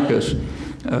Dukakis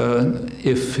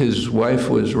if his wife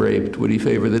was raped, would he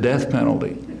favor the death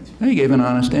penalty? And he gave an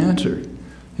honest answer.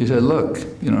 He said, look,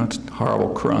 you know, it's a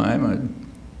horrible crime. I'm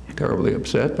terribly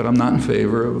upset, but I'm not in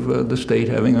favor of the state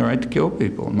having the right to kill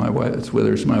people. And my wife,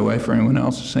 whether it's my wife or anyone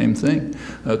else, the same thing.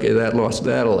 Okay, that lost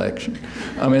that election.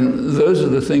 I mean, those are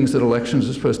the things that elections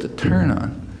are supposed to turn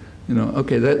on. You know,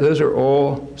 okay, those are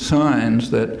all signs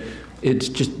that it's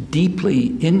just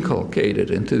deeply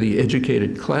inculcated into the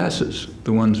educated classes,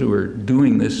 the ones who are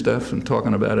doing this stuff and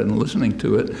talking about it and listening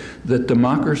to it, that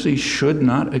democracy should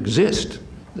not exist.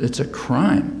 It's a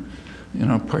crime. You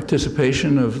know,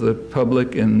 participation of the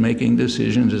public in making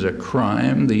decisions is a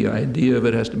crime. The idea of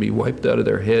it has to be wiped out of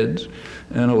their heads,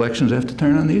 and elections have to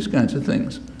turn on these kinds of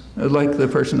things. Like the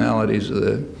personalities of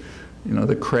the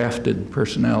crafted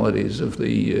personalities of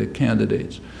the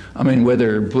candidates. I mean,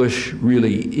 whether Bush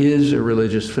really is a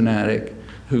religious fanatic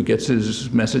who gets his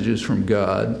messages from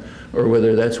God, or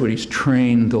whether that's what he's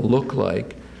trained to look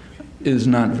like, is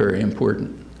not very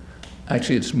important.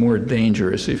 Actually, it's more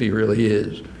dangerous if he really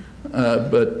is.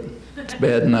 But it's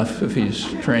bad enough if he's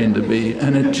trained to be,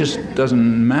 and it just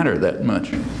doesn't matter that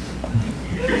much.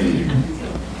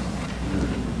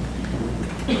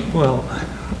 Well,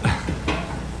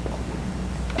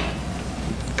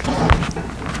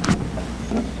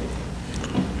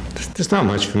 there's not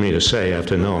much for me to say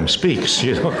after Noam speaks,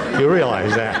 you know, you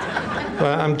realize that.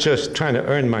 But I'm just trying to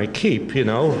earn my keep, you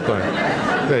know, but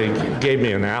they gave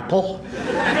me an apple,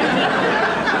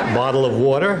 a bottle of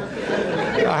water.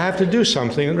 I have to do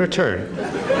something in return.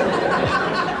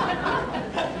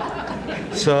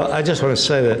 So I just want to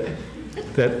say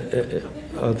that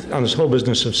on this whole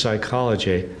business of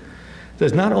psychology,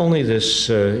 there's not only this,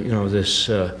 this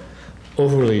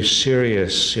overly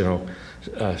serious,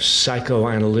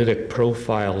 psychoanalytic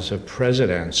profiles of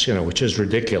presidents, which is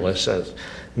ridiculous, as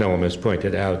Noam has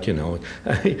pointed out. You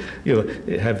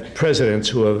have presidents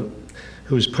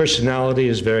whose personality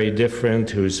is very different,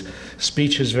 whose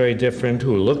speech is very different,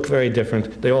 who look very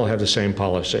different. They all have the same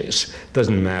policies.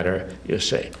 Doesn't matter, you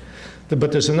say.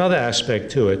 But there's another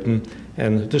aspect to it, and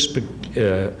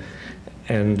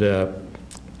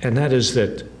that is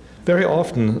that very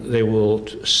often they will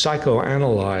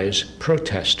psychoanalyze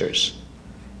protesters.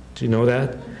 Do you know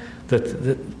that?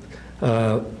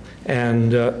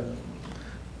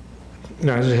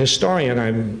 Now, as a historian, I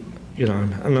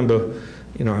remember,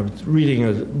 I was reading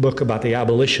a book about the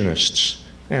abolitionists,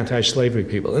 anti-slavery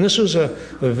people, and this was a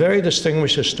very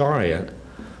distinguished historian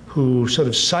who sort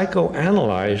of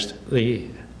psychoanalyzed the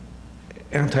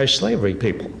anti-slavery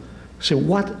people. So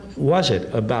what was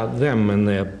it about them and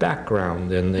their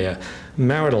background and their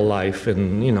marital life,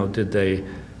 and did they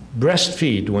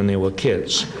breastfeed when they were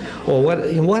kids, or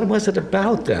what was it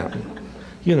about them?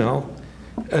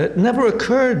 It never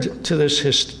occurred to this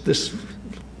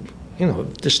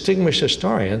distinguished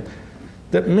historian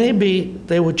that maybe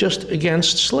they were just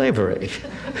against slavery.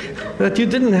 That you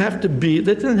didn't have to be,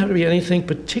 there didn't have to be anything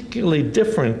particularly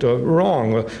different or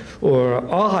wrong or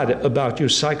odd about you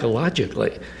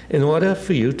psychologically in order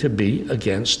for you to be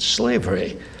against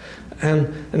slavery.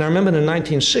 And I remember in the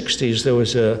 1960s there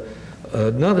was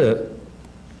another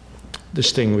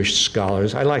distinguished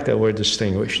scholars, I like that word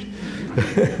distinguished,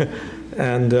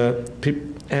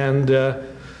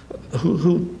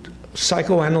 who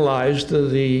psychoanalyzed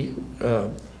the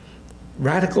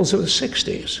radicals of the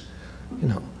 60s. You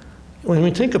know, when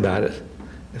we think about it,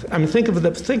 I mean, think of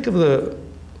the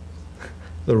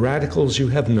radicals you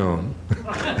have known.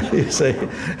 You say,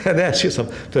 and ask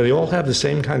yourself, do they all have the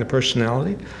same kind of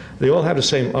personality? Do they all have the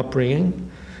same upbringing?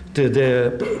 Did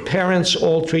their parents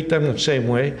all treat them the same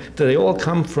way? Do they all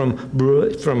come from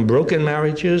broken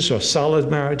marriages or solid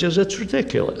marriages? It's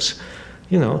ridiculous.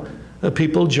 You know,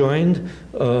 people joined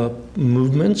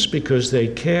movements because they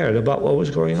cared about what was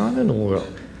going on in the world.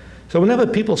 So whenever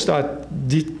people start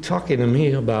talking to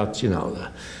me about, you know,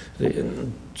 the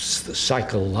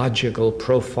psychological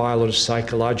profile or the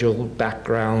psychological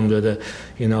background or the,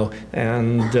 you know,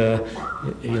 and,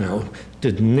 you know,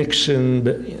 did Nixon,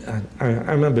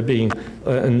 I remember being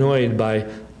annoyed by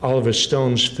Oliver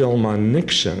Stone's film on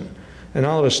Nixon. And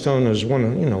Oliver Stone is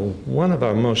one of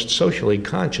our most socially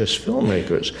conscious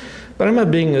filmmakers. But I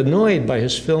remember being annoyed by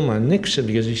his film on Nixon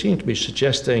because he seemed to be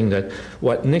suggesting that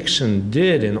what Nixon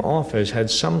did in office had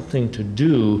something to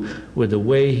do with the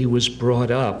way he was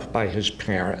brought up by his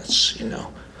parents, you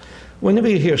know. Whenever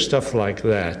you hear stuff like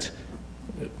that,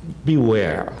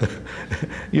 beware.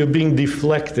 You're being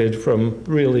deflected from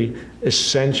really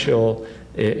essential,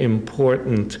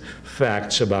 important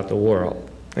facts about the world.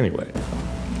 Anyway.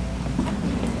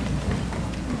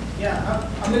 Yeah,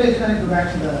 I'm going to kind of go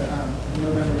back to the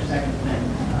November 2nd thing,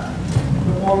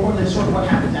 but more importantly, sort of what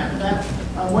happens after that.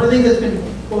 One of the things that's been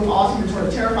both awesome and sort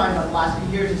of terrifying about the last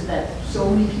few years is that so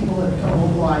many people have become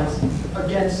mobilized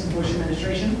against the Bush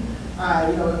administration.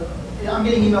 You know, I'm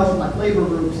getting emails from like labor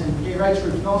groups and gay rights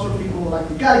groups and all sorts of people like,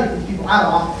 we've got to get these people out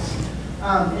of office.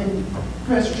 And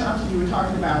Professor Chomsky, you were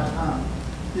talking about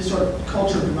this sort of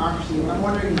culture of democracy. And I'm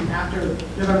wondering if after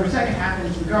November 2nd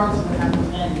happens, regardless of what happens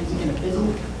then, is it going to fizzle?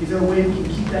 Is there a way we can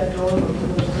keep that going where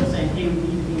people are still saying, hey, we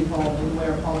need to be involved in the way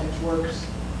our politics works?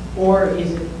 Or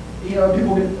is it, you know, are we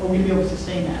going to be able to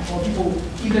sustain that? Or people,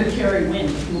 even if Kerry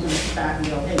wins, people are going to sit back and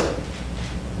go, hey,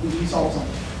 we solved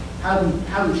something. How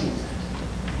do we change that?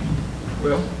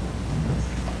 Well,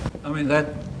 I mean,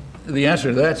 the answer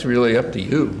to that's really up to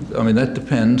you. I mean, that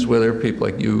depends whether people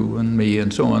like you and me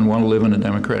and so on want to live in a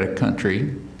democratic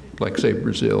country, like, say,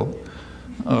 Brazil,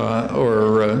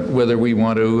 or whether we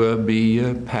want to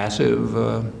be passive,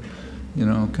 you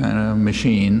know, kind of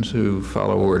machines who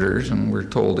follow orders and we're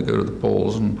told to go to the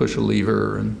polls and push a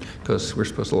lever and because we're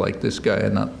supposed to like this guy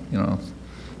and not, you know,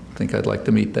 think I'd like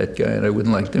to meet that guy and I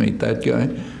wouldn't like to meet that guy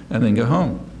and then go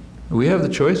home. We have the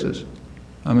choices.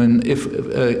 I mean, if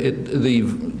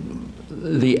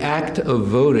the act of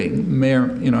voting may,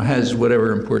 you know, has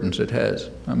whatever importance it has.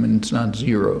 I mean, it's not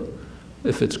zero.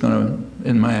 If it's going to,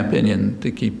 in my opinion,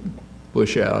 to keep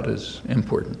Bush out is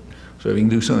important. So if you can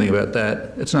do something about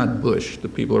that, it's not Bush, the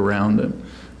people around him,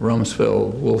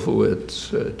 Rumsfeld,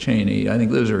 Wolfowitz, Cheney. I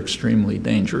think those are extremely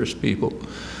dangerous people.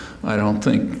 I don't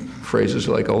think phrases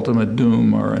like ultimate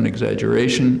doom are an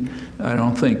exaggeration. I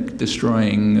don't think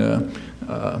destroying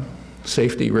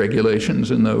safety regulations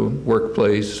in the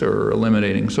workplace or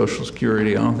eliminating Social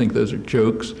Security, I don't think those are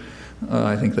jokes.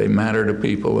 I think they matter to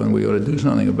people and we ought to do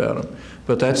something about them.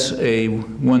 But that's a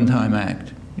one-time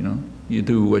act, you know. You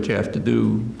do what you have to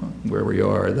do where we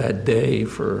are that day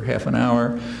for half an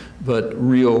hour, but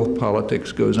real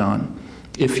politics goes on.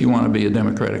 If you want to be a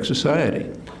democratic society,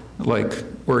 like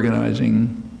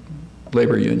organizing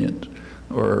labor unions,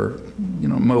 or, you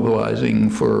know, mobilizing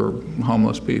for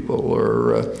homeless people,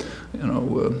 or you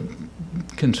know,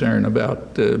 concern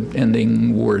about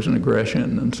ending wars and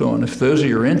aggression and so on. If those are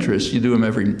your interests, you do them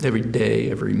every day,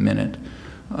 every minute.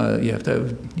 You have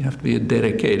to be a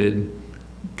dedicated,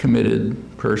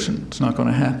 committed person. It's not going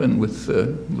to happen with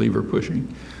lever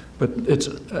pushing. But it's,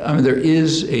 I mean, there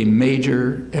is a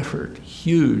major effort,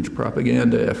 huge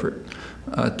propaganda effort,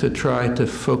 to try to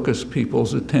focus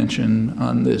people's attention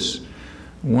on this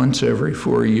once every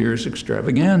 4 years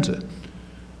extravaganza.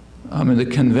 I mean, the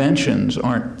conventions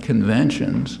aren't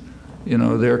conventions, you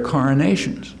know, they're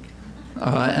coronations.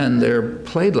 And they're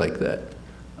played like that.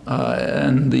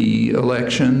 And the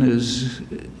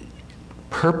election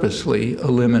purposely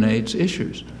eliminates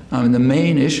issues. I mean, the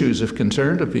main issues of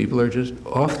concern to people are just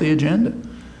off the agenda.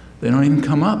 They don't even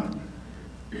come up.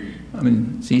 I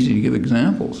mean, it's easy to give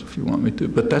examples if you want me to,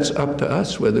 but that's up to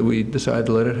us whether we decide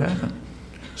to let it happen.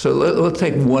 So let's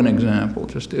take one example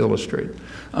just to illustrate.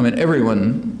 I mean,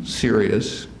 everyone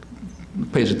serious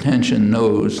pays attention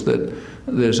knows that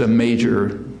there's a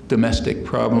major domestic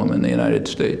problem in the United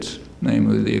States,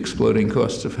 namely the exploding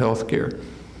costs of health care.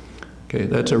 Okay,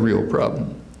 that's a real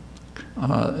problem.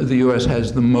 The U.S.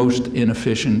 has the most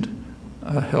inefficient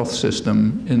health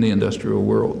system in the industrial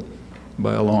world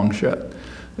by a long shot.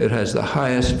 It has the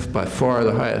highest, by far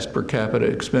the highest per capita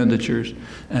expenditures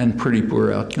and pretty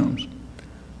poor outcomes.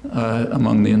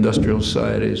 Among the industrial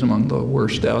societies, among the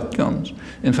worst outcomes.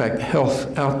 In fact,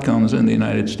 health outcomes in the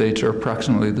United States are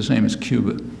approximately the same as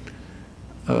Cuba,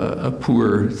 a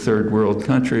poor third world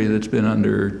country that's been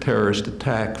under terrorist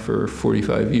attack for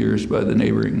 45 years by the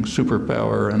neighboring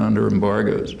superpower and under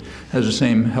embargoes, has the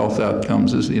same health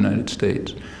outcomes as the United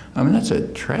States. I mean, that's a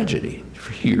tragedy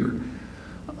for here.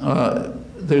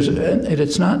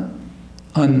 It's not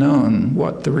unknown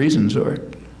what the reasons are.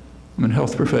 I mean,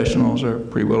 health professionals are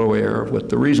pretty well aware of what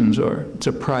the reasons are. It's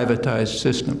a privatized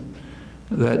system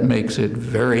that makes it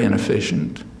very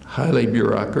inefficient, highly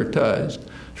bureaucratized,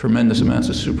 tremendous amounts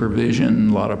of supervision,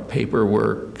 a lot of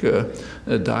paperwork.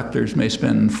 Doctors may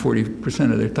spend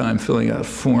 40% of their time filling out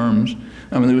forms.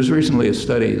 I mean, there was recently a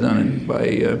study done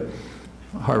by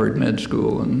Harvard Med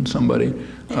School and somebody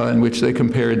in which they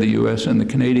compared the US and the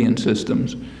Canadian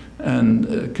systems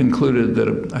and concluded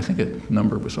that I think a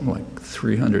number was something like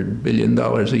 $300 billion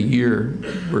a year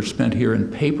were spent here in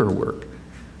paperwork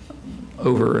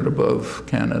over and above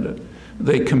Canada.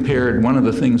 They compared, one of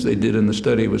the things they did in the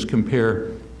study was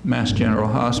compare Mass General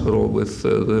Hospital with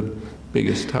the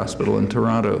biggest hospital in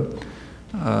Toronto.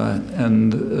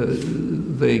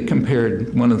 They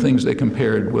compared, one of the things they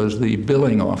compared was the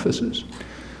billing offices.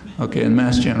 Okay, in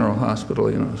Mass General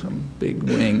Hospital, you know, some big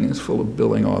wing is full of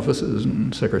billing offices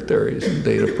and secretaries and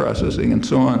data processing and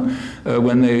so on.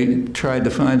 When they tried to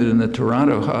find it in the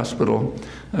Toronto hospital,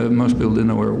 most people didn't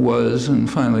know where it was, and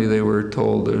finally they were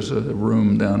told there's a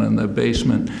room down in the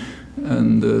basement,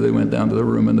 and they went down to the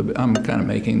room in the, I'm kind of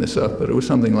making this up, but it was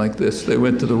something like this. They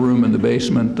went to the room in the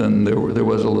basement, and there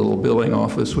was a little billing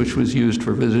office which was used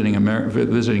for visiting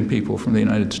people from the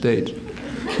United States.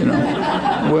 You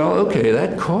know, well, okay,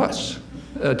 that costs,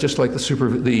 just like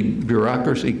the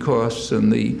bureaucracy costs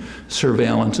and the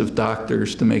surveillance of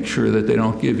doctors to make sure that they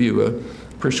don't give you a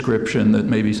prescription that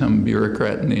maybe some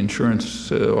bureaucrat in the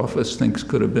insurance office thinks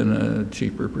could have been a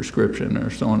cheaper prescription, or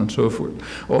so on and so forth.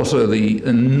 Also, the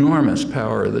enormous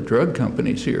power of the drug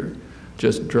companies here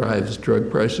just drives drug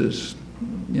prices,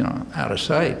 you know, out of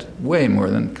sight, way more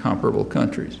than comparable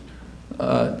countries.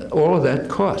 All of that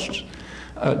costs.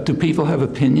 Do people have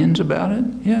opinions about it?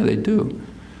 Yeah, they do.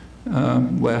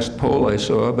 Last poll I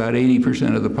saw, about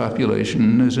 80% of the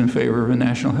population is in favor of a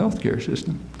national health care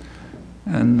system.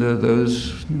 And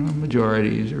those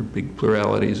majorities or big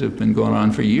pluralities have been going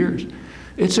on for years.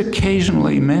 It's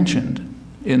occasionally mentioned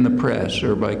in the press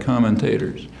or by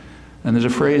commentators. And there's a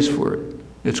phrase for it.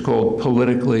 It's called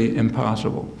politically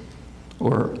impossible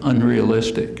or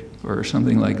unrealistic or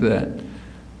something like that.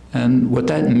 And what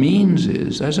that means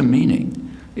is, as a meaning,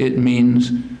 it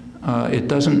means it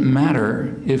doesn't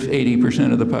matter if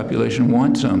 80% of the population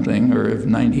want something or if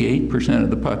 98% of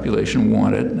the population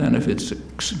want it, and if it's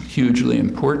hugely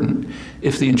important,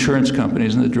 if the insurance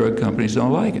companies and the drug companies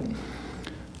don't like it.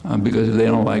 Because if they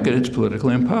don't like it, it's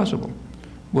politically impossible.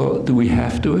 Well, do we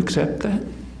have to accept that?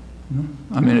 No?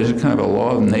 I mean, is it kind of a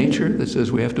law of nature that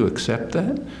says we have to accept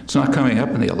that? It's not coming up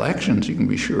in the elections, you can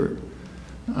be sure,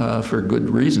 for good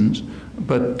reasons.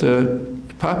 But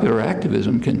popular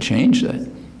activism can change that.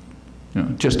 You know,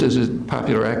 just as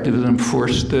popular activism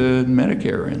forced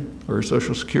Medicare in, or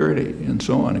Social Security, and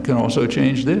so on. It can also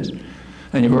change this.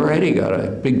 And you've already got a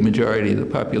big majority of the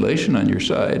population on your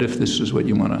side if this is what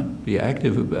you want to be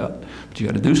active about. But you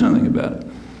got to do something about it.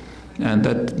 And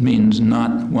that means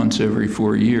not once every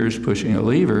 4 years pushing a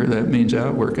lever. That means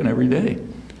out working every day.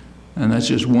 And that's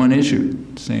just one issue,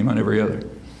 same on every other.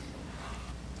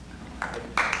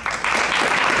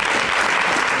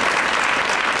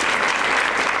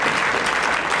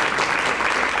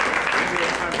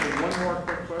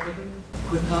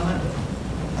 Quick comment?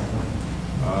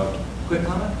 Quick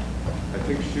comment? I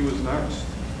think she was next.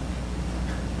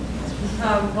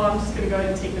 Well, I'm just going to go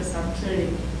ahead and take this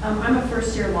opportunity. I'm a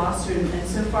first-year law student, and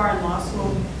so far in law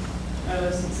school,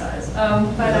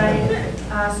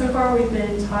 so far we've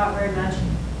been taught very much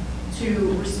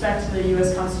to respect the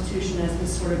U.S. Constitution as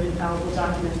this sort of infallible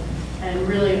document, and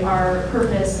really our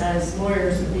purpose as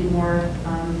lawyers would be more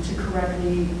to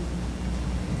correctly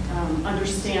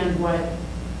understand what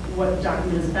what the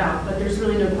document is about, but there's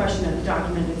really no question that the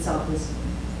document itself is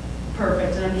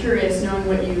perfect. And I'm curious, knowing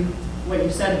what you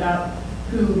said about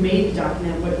who made the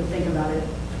document, what you think about it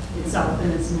itself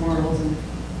and its morals and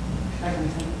that kind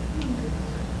of thing.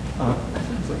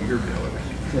 Sounds like your bill.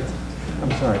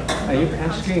 I'm sorry. Are you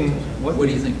asking what do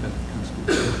you think about the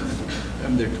Constitution? I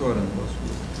mean, they're taught in law school.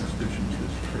 The Constitution is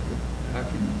this perfect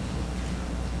document.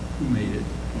 Who made it?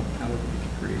 How did it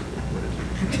get created? What is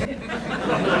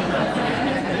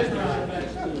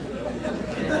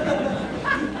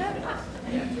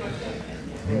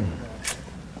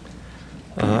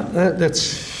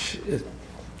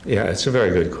it's a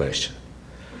very good question.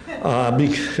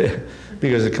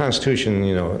 Because the Constitution,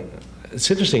 you know, it's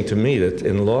interesting to me that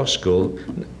in law school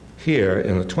here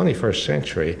in the 21st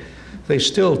century, they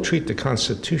still treat the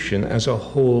Constitution as a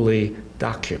holy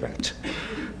document.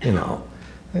 You know,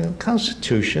 the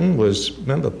Constitution was,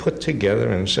 remember, put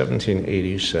together in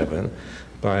 1787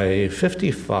 by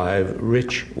 55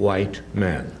 rich white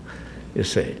men, you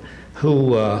see, who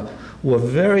were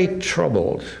very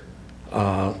troubled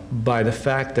by the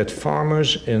fact that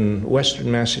farmers in western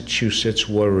Massachusetts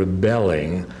were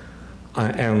rebelling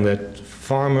and that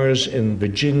farmers in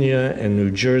Virginia and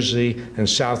New Jersey and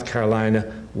South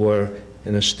Carolina were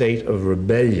in a state of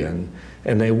rebellion.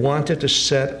 And they wanted to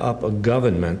set up a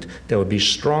government that would be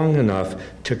strong enough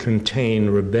to contain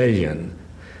rebellion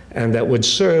and that would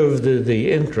serve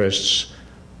the interests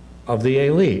of the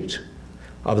elite,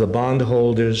 of the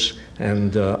bondholders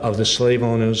and of the slave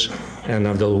owners and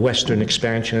of the Western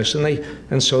expansionists.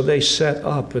 And so they set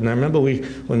up, and I remember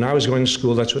when I was going to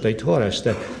school, that's what they taught us,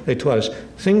 that they taught us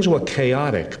things were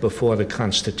chaotic before the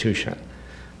Constitution.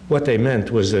 What they meant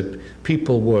was that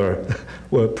people were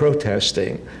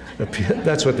protesting.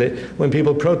 That's what when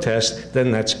people protest, then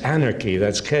that's anarchy,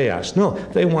 that's chaos. No,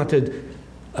 they wanted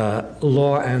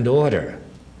law and order.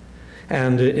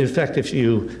 And in fact, if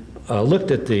you looked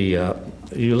at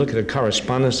the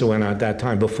correspondence that went on at that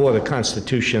time before the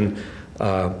Constitution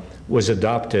was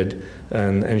adopted,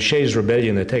 and Shays'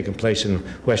 Rebellion had taken place in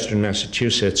western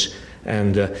Massachusetts,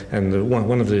 and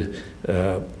one of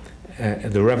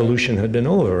the revolution had been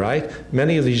over, right?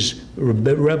 Many of these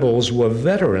rebels were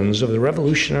veterans of the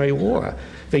Revolutionary War.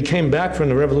 They came back from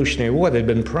the Revolutionary War. They'd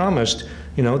been promised,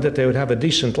 you know, that they would have a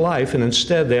decent life, and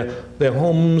instead their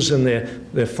homes and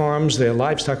their farms, their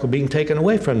livestock were being taken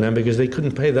away from them because they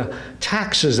couldn't pay the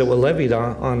taxes that were levied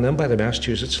on them by the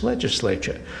Massachusetts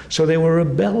legislature. So they were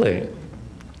rebelling.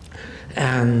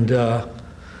 And a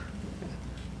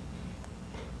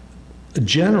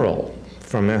general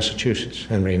from Massachusetts,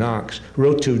 Henry Knox,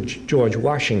 wrote to George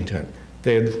Washington.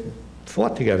 They had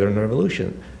fought together in the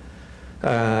Revolution.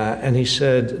 And he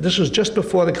said, this was just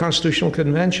before the Constitutional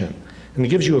Convention. And it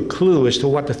gives you a clue as to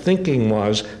what the thinking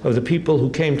was of the people who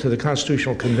came to the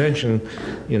Constitutional Convention,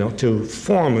 you know, to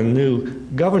form a new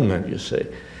government, you see.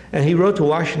 And he wrote to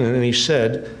Washington and he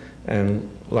said, and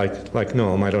like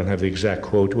Noam, I don't have the exact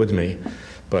quote with me,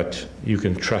 but you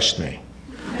can trust me.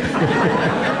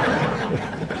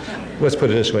 Let's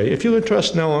put it this way. If you can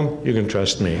trust Noam, you can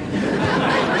trust me.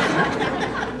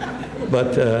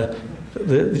 But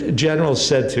the general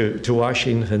said to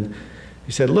Washington,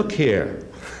 he said, look here.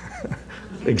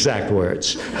 Exact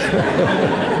words.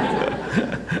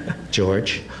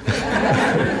 George.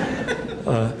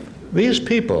 These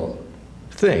people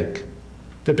think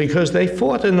that because they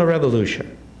fought in the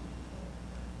Revolution,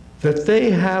 that they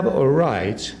have a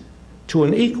right to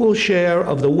an equal share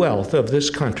of the wealth of this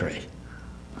country.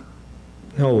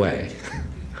 No way.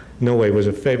 No way was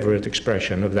a favorite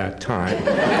expression of that time.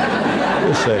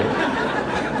 We'll say.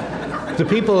 The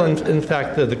people, in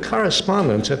fact, the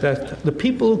correspondents at that, the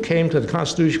people who came to the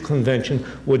Constitutional Convention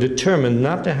were determined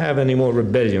not to have any more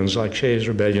rebellions like Shays'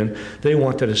 Rebellion. They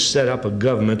wanted to set up a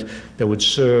government that would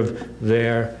serve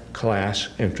their class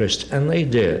interests, and they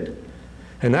did.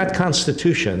 And that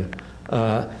Constitution,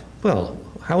 well,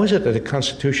 how is it that the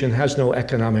Constitution has no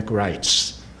economic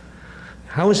rights?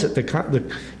 How is it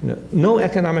no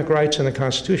economic rights in the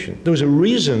Constitution? There was a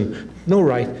reason, no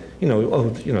right,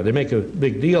 they make a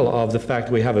big deal of the fact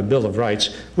we have a Bill of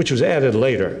Rights, which was added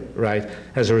later, right,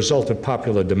 as a result of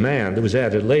popular demand. It was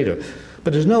added later.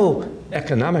 But there's no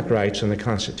economic rights in the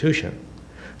Constitution.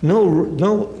 No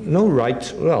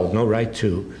right, well, no right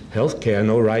to health care,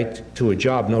 no right to a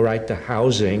job, no right to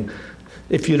housing.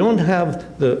 If you don't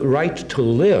have the right to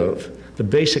live, the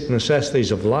basic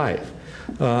necessities of life,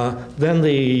 then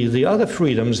the other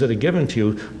freedoms that are given to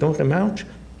you don't amount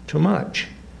to much.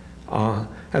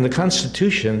 And the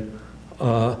Constitution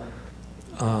was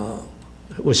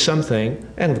something,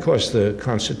 and of course the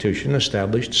Constitution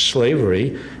established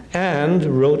slavery and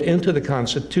wrote into the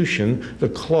Constitution the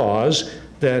clause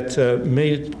that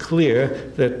made it clear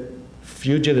that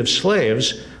fugitive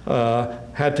slaves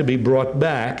had to be brought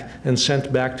back and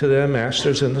sent back to their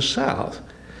masters in the South.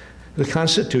 The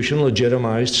Constitution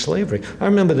legitimized slavery. I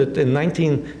remember that in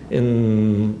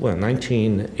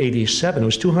 1987, it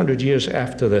was 200 years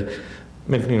after the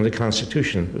making of the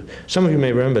Constitution. Some of you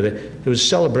may remember that there was a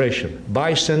celebration,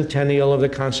 bicentennial of the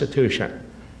Constitution.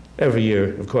 Every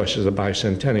year, of course, is the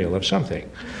bicentennial of something,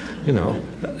 you know.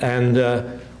 And the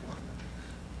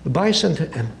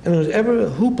bicentennial, and there was ever a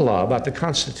hoopla about the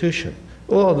Constitution.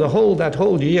 Oh, that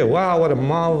whole year, wow, what a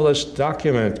marvelous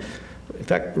document. In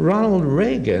fact, Ronald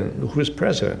Reagan, who was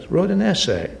president, wrote an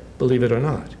essay, believe it or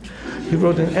not. He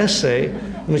wrote an essay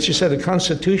in which he said the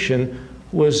Constitution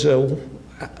was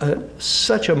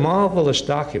such a marvelous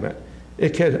document.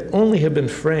 It could only have been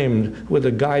framed with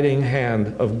the guiding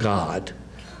hand of God.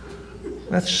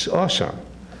 That's awesome.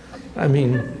 I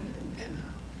mean,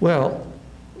 well,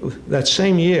 that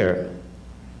same year,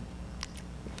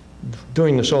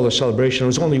 during this all the celebration, there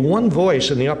was only one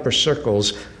voice in the upper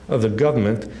circles of the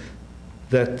government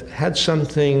that had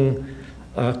something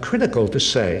critical to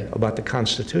say about the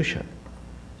Constitution.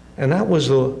 And that was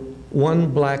the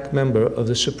one black member of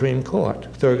the Supreme Court,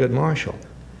 Thurgood Marshall.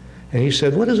 And he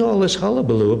said, what is all this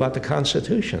hullabaloo about the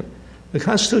Constitution? The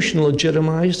Constitution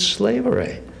legitimized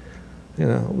slavery. You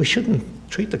know, we shouldn't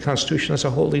treat the Constitution as a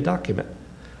holy document.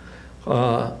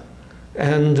 I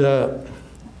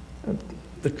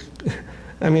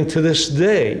mean, to this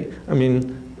day, I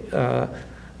mean,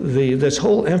 this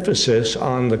whole emphasis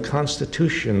on the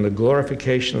Constitution, the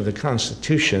glorification of the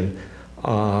Constitution,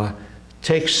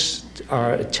 takes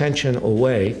our attention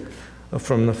away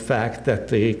from the fact that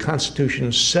the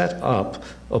Constitution set up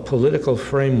a political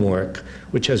framework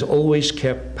which has always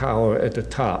kept power at the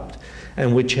top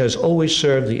and which has always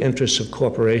served the interests of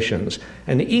corporations.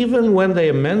 And even when they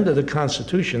amended the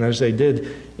Constitution, as they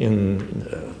did in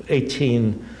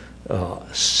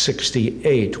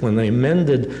 1868, when they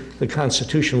amended the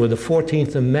Constitution with the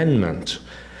 14th Amendment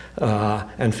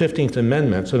and 15th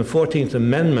Amendment. So the 14th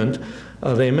Amendment,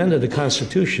 they amended the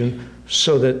Constitution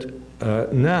so that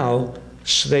now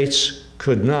states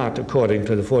could not, according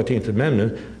to the 14th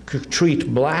Amendment, could treat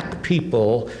black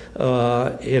people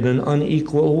in an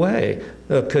unequal way,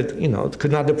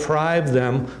 could not deprive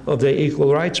them of their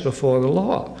equal rights before the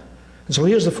law. And so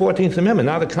here's the 14th Amendment.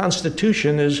 Now the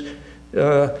Constitution is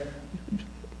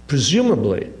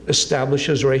presumably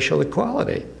establishes racial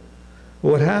equality.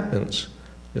 What happens?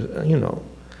 You know,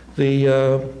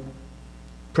 the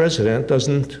president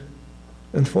doesn't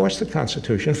enforce the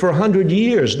Constitution. For 100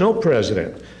 years, no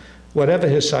president, whatever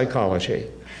his psychology,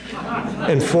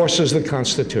 enforces the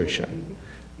Constitution.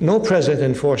 No president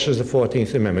enforces the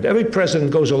 14th Amendment. Every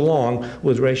president goes along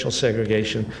with racial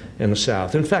segregation in the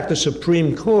South. In fact, the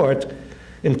Supreme Court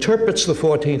interprets the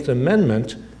 14th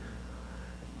Amendment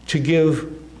to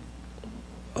give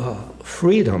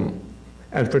freedom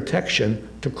and protection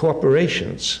to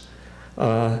corporations.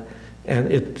 And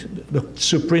the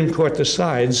Supreme Court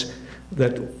decides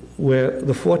that where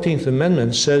the 14th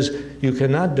Amendment says you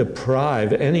cannot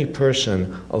deprive any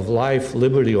person of life,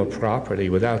 liberty, or property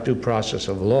without due process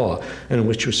of law, and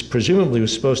which was presumably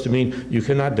was supposed to mean you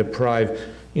cannot deprive,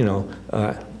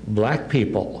 black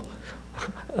people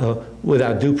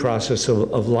without due process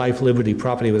of life, liberty,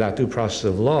 property, without due process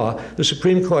of law. The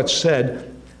Supreme Court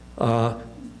said,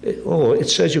 it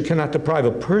says you cannot deprive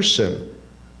a person.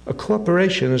 A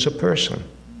corporation is a person.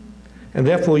 And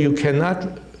therefore you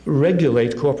cannot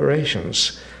regulate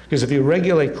corporations. Because if you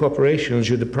regulate corporations,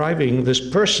 you're depriving this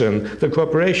person, the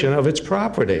corporation, of its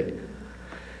property.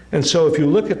 And so if you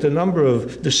look at the number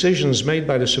of decisions made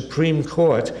by the Supreme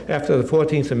Court after the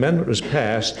 14th Amendment was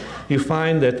passed, you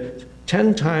find that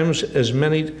 10 times as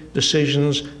many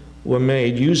decisions were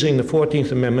made using the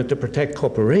 14th Amendment to protect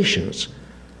corporations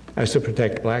as to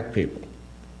protect black people.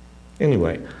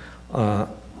 Anyway, let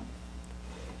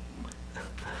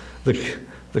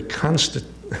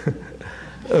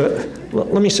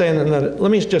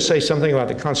me just say something about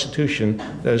the Constitution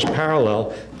that is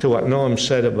parallel to what Noam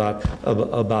said about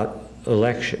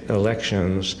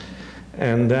elections,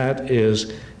 and that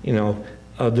is,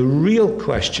 the real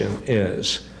question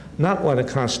is not what the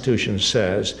Constitution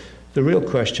says. The real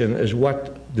question is,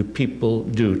 what do people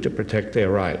do to protect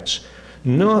their rights?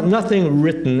 Nothing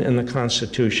written in the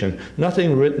Constitution,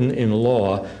 nothing written in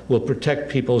law will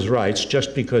protect people's rights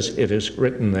just because it is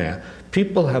written there.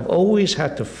 People have always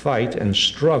had to fight and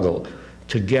struggle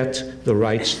to get the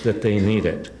rights that they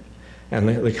needed. And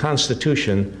the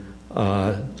Constitution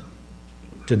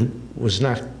was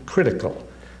not critical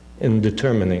in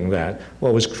determining that.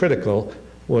 What was critical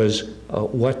was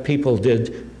what people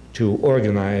did to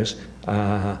organize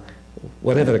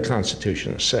whatever the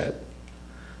Constitution has said.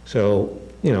 So,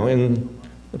 you know, and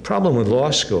the problem with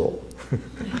law school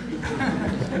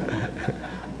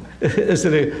is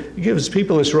that it gives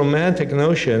people this romantic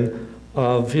notion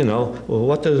of, you know, well,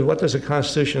 what does the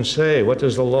Constitution say? What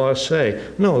does the law say?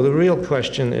 No, the real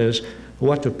question is,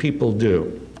 what do people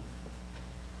do?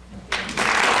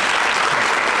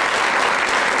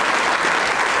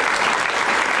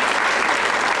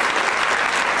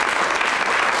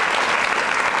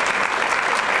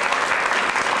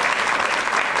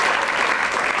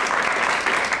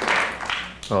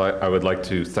 Well, I would like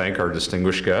to thank our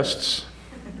distinguished guests.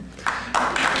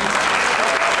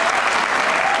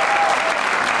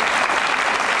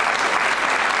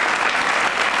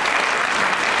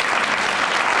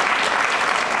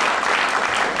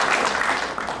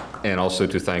 And also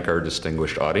to thank our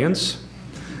distinguished audience.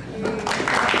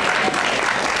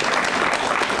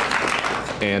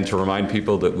 And to remind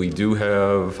people that we do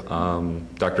have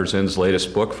Dr. Zinn's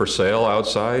latest book for sale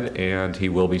outside, and he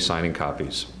will be signing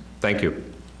copies. Thank you.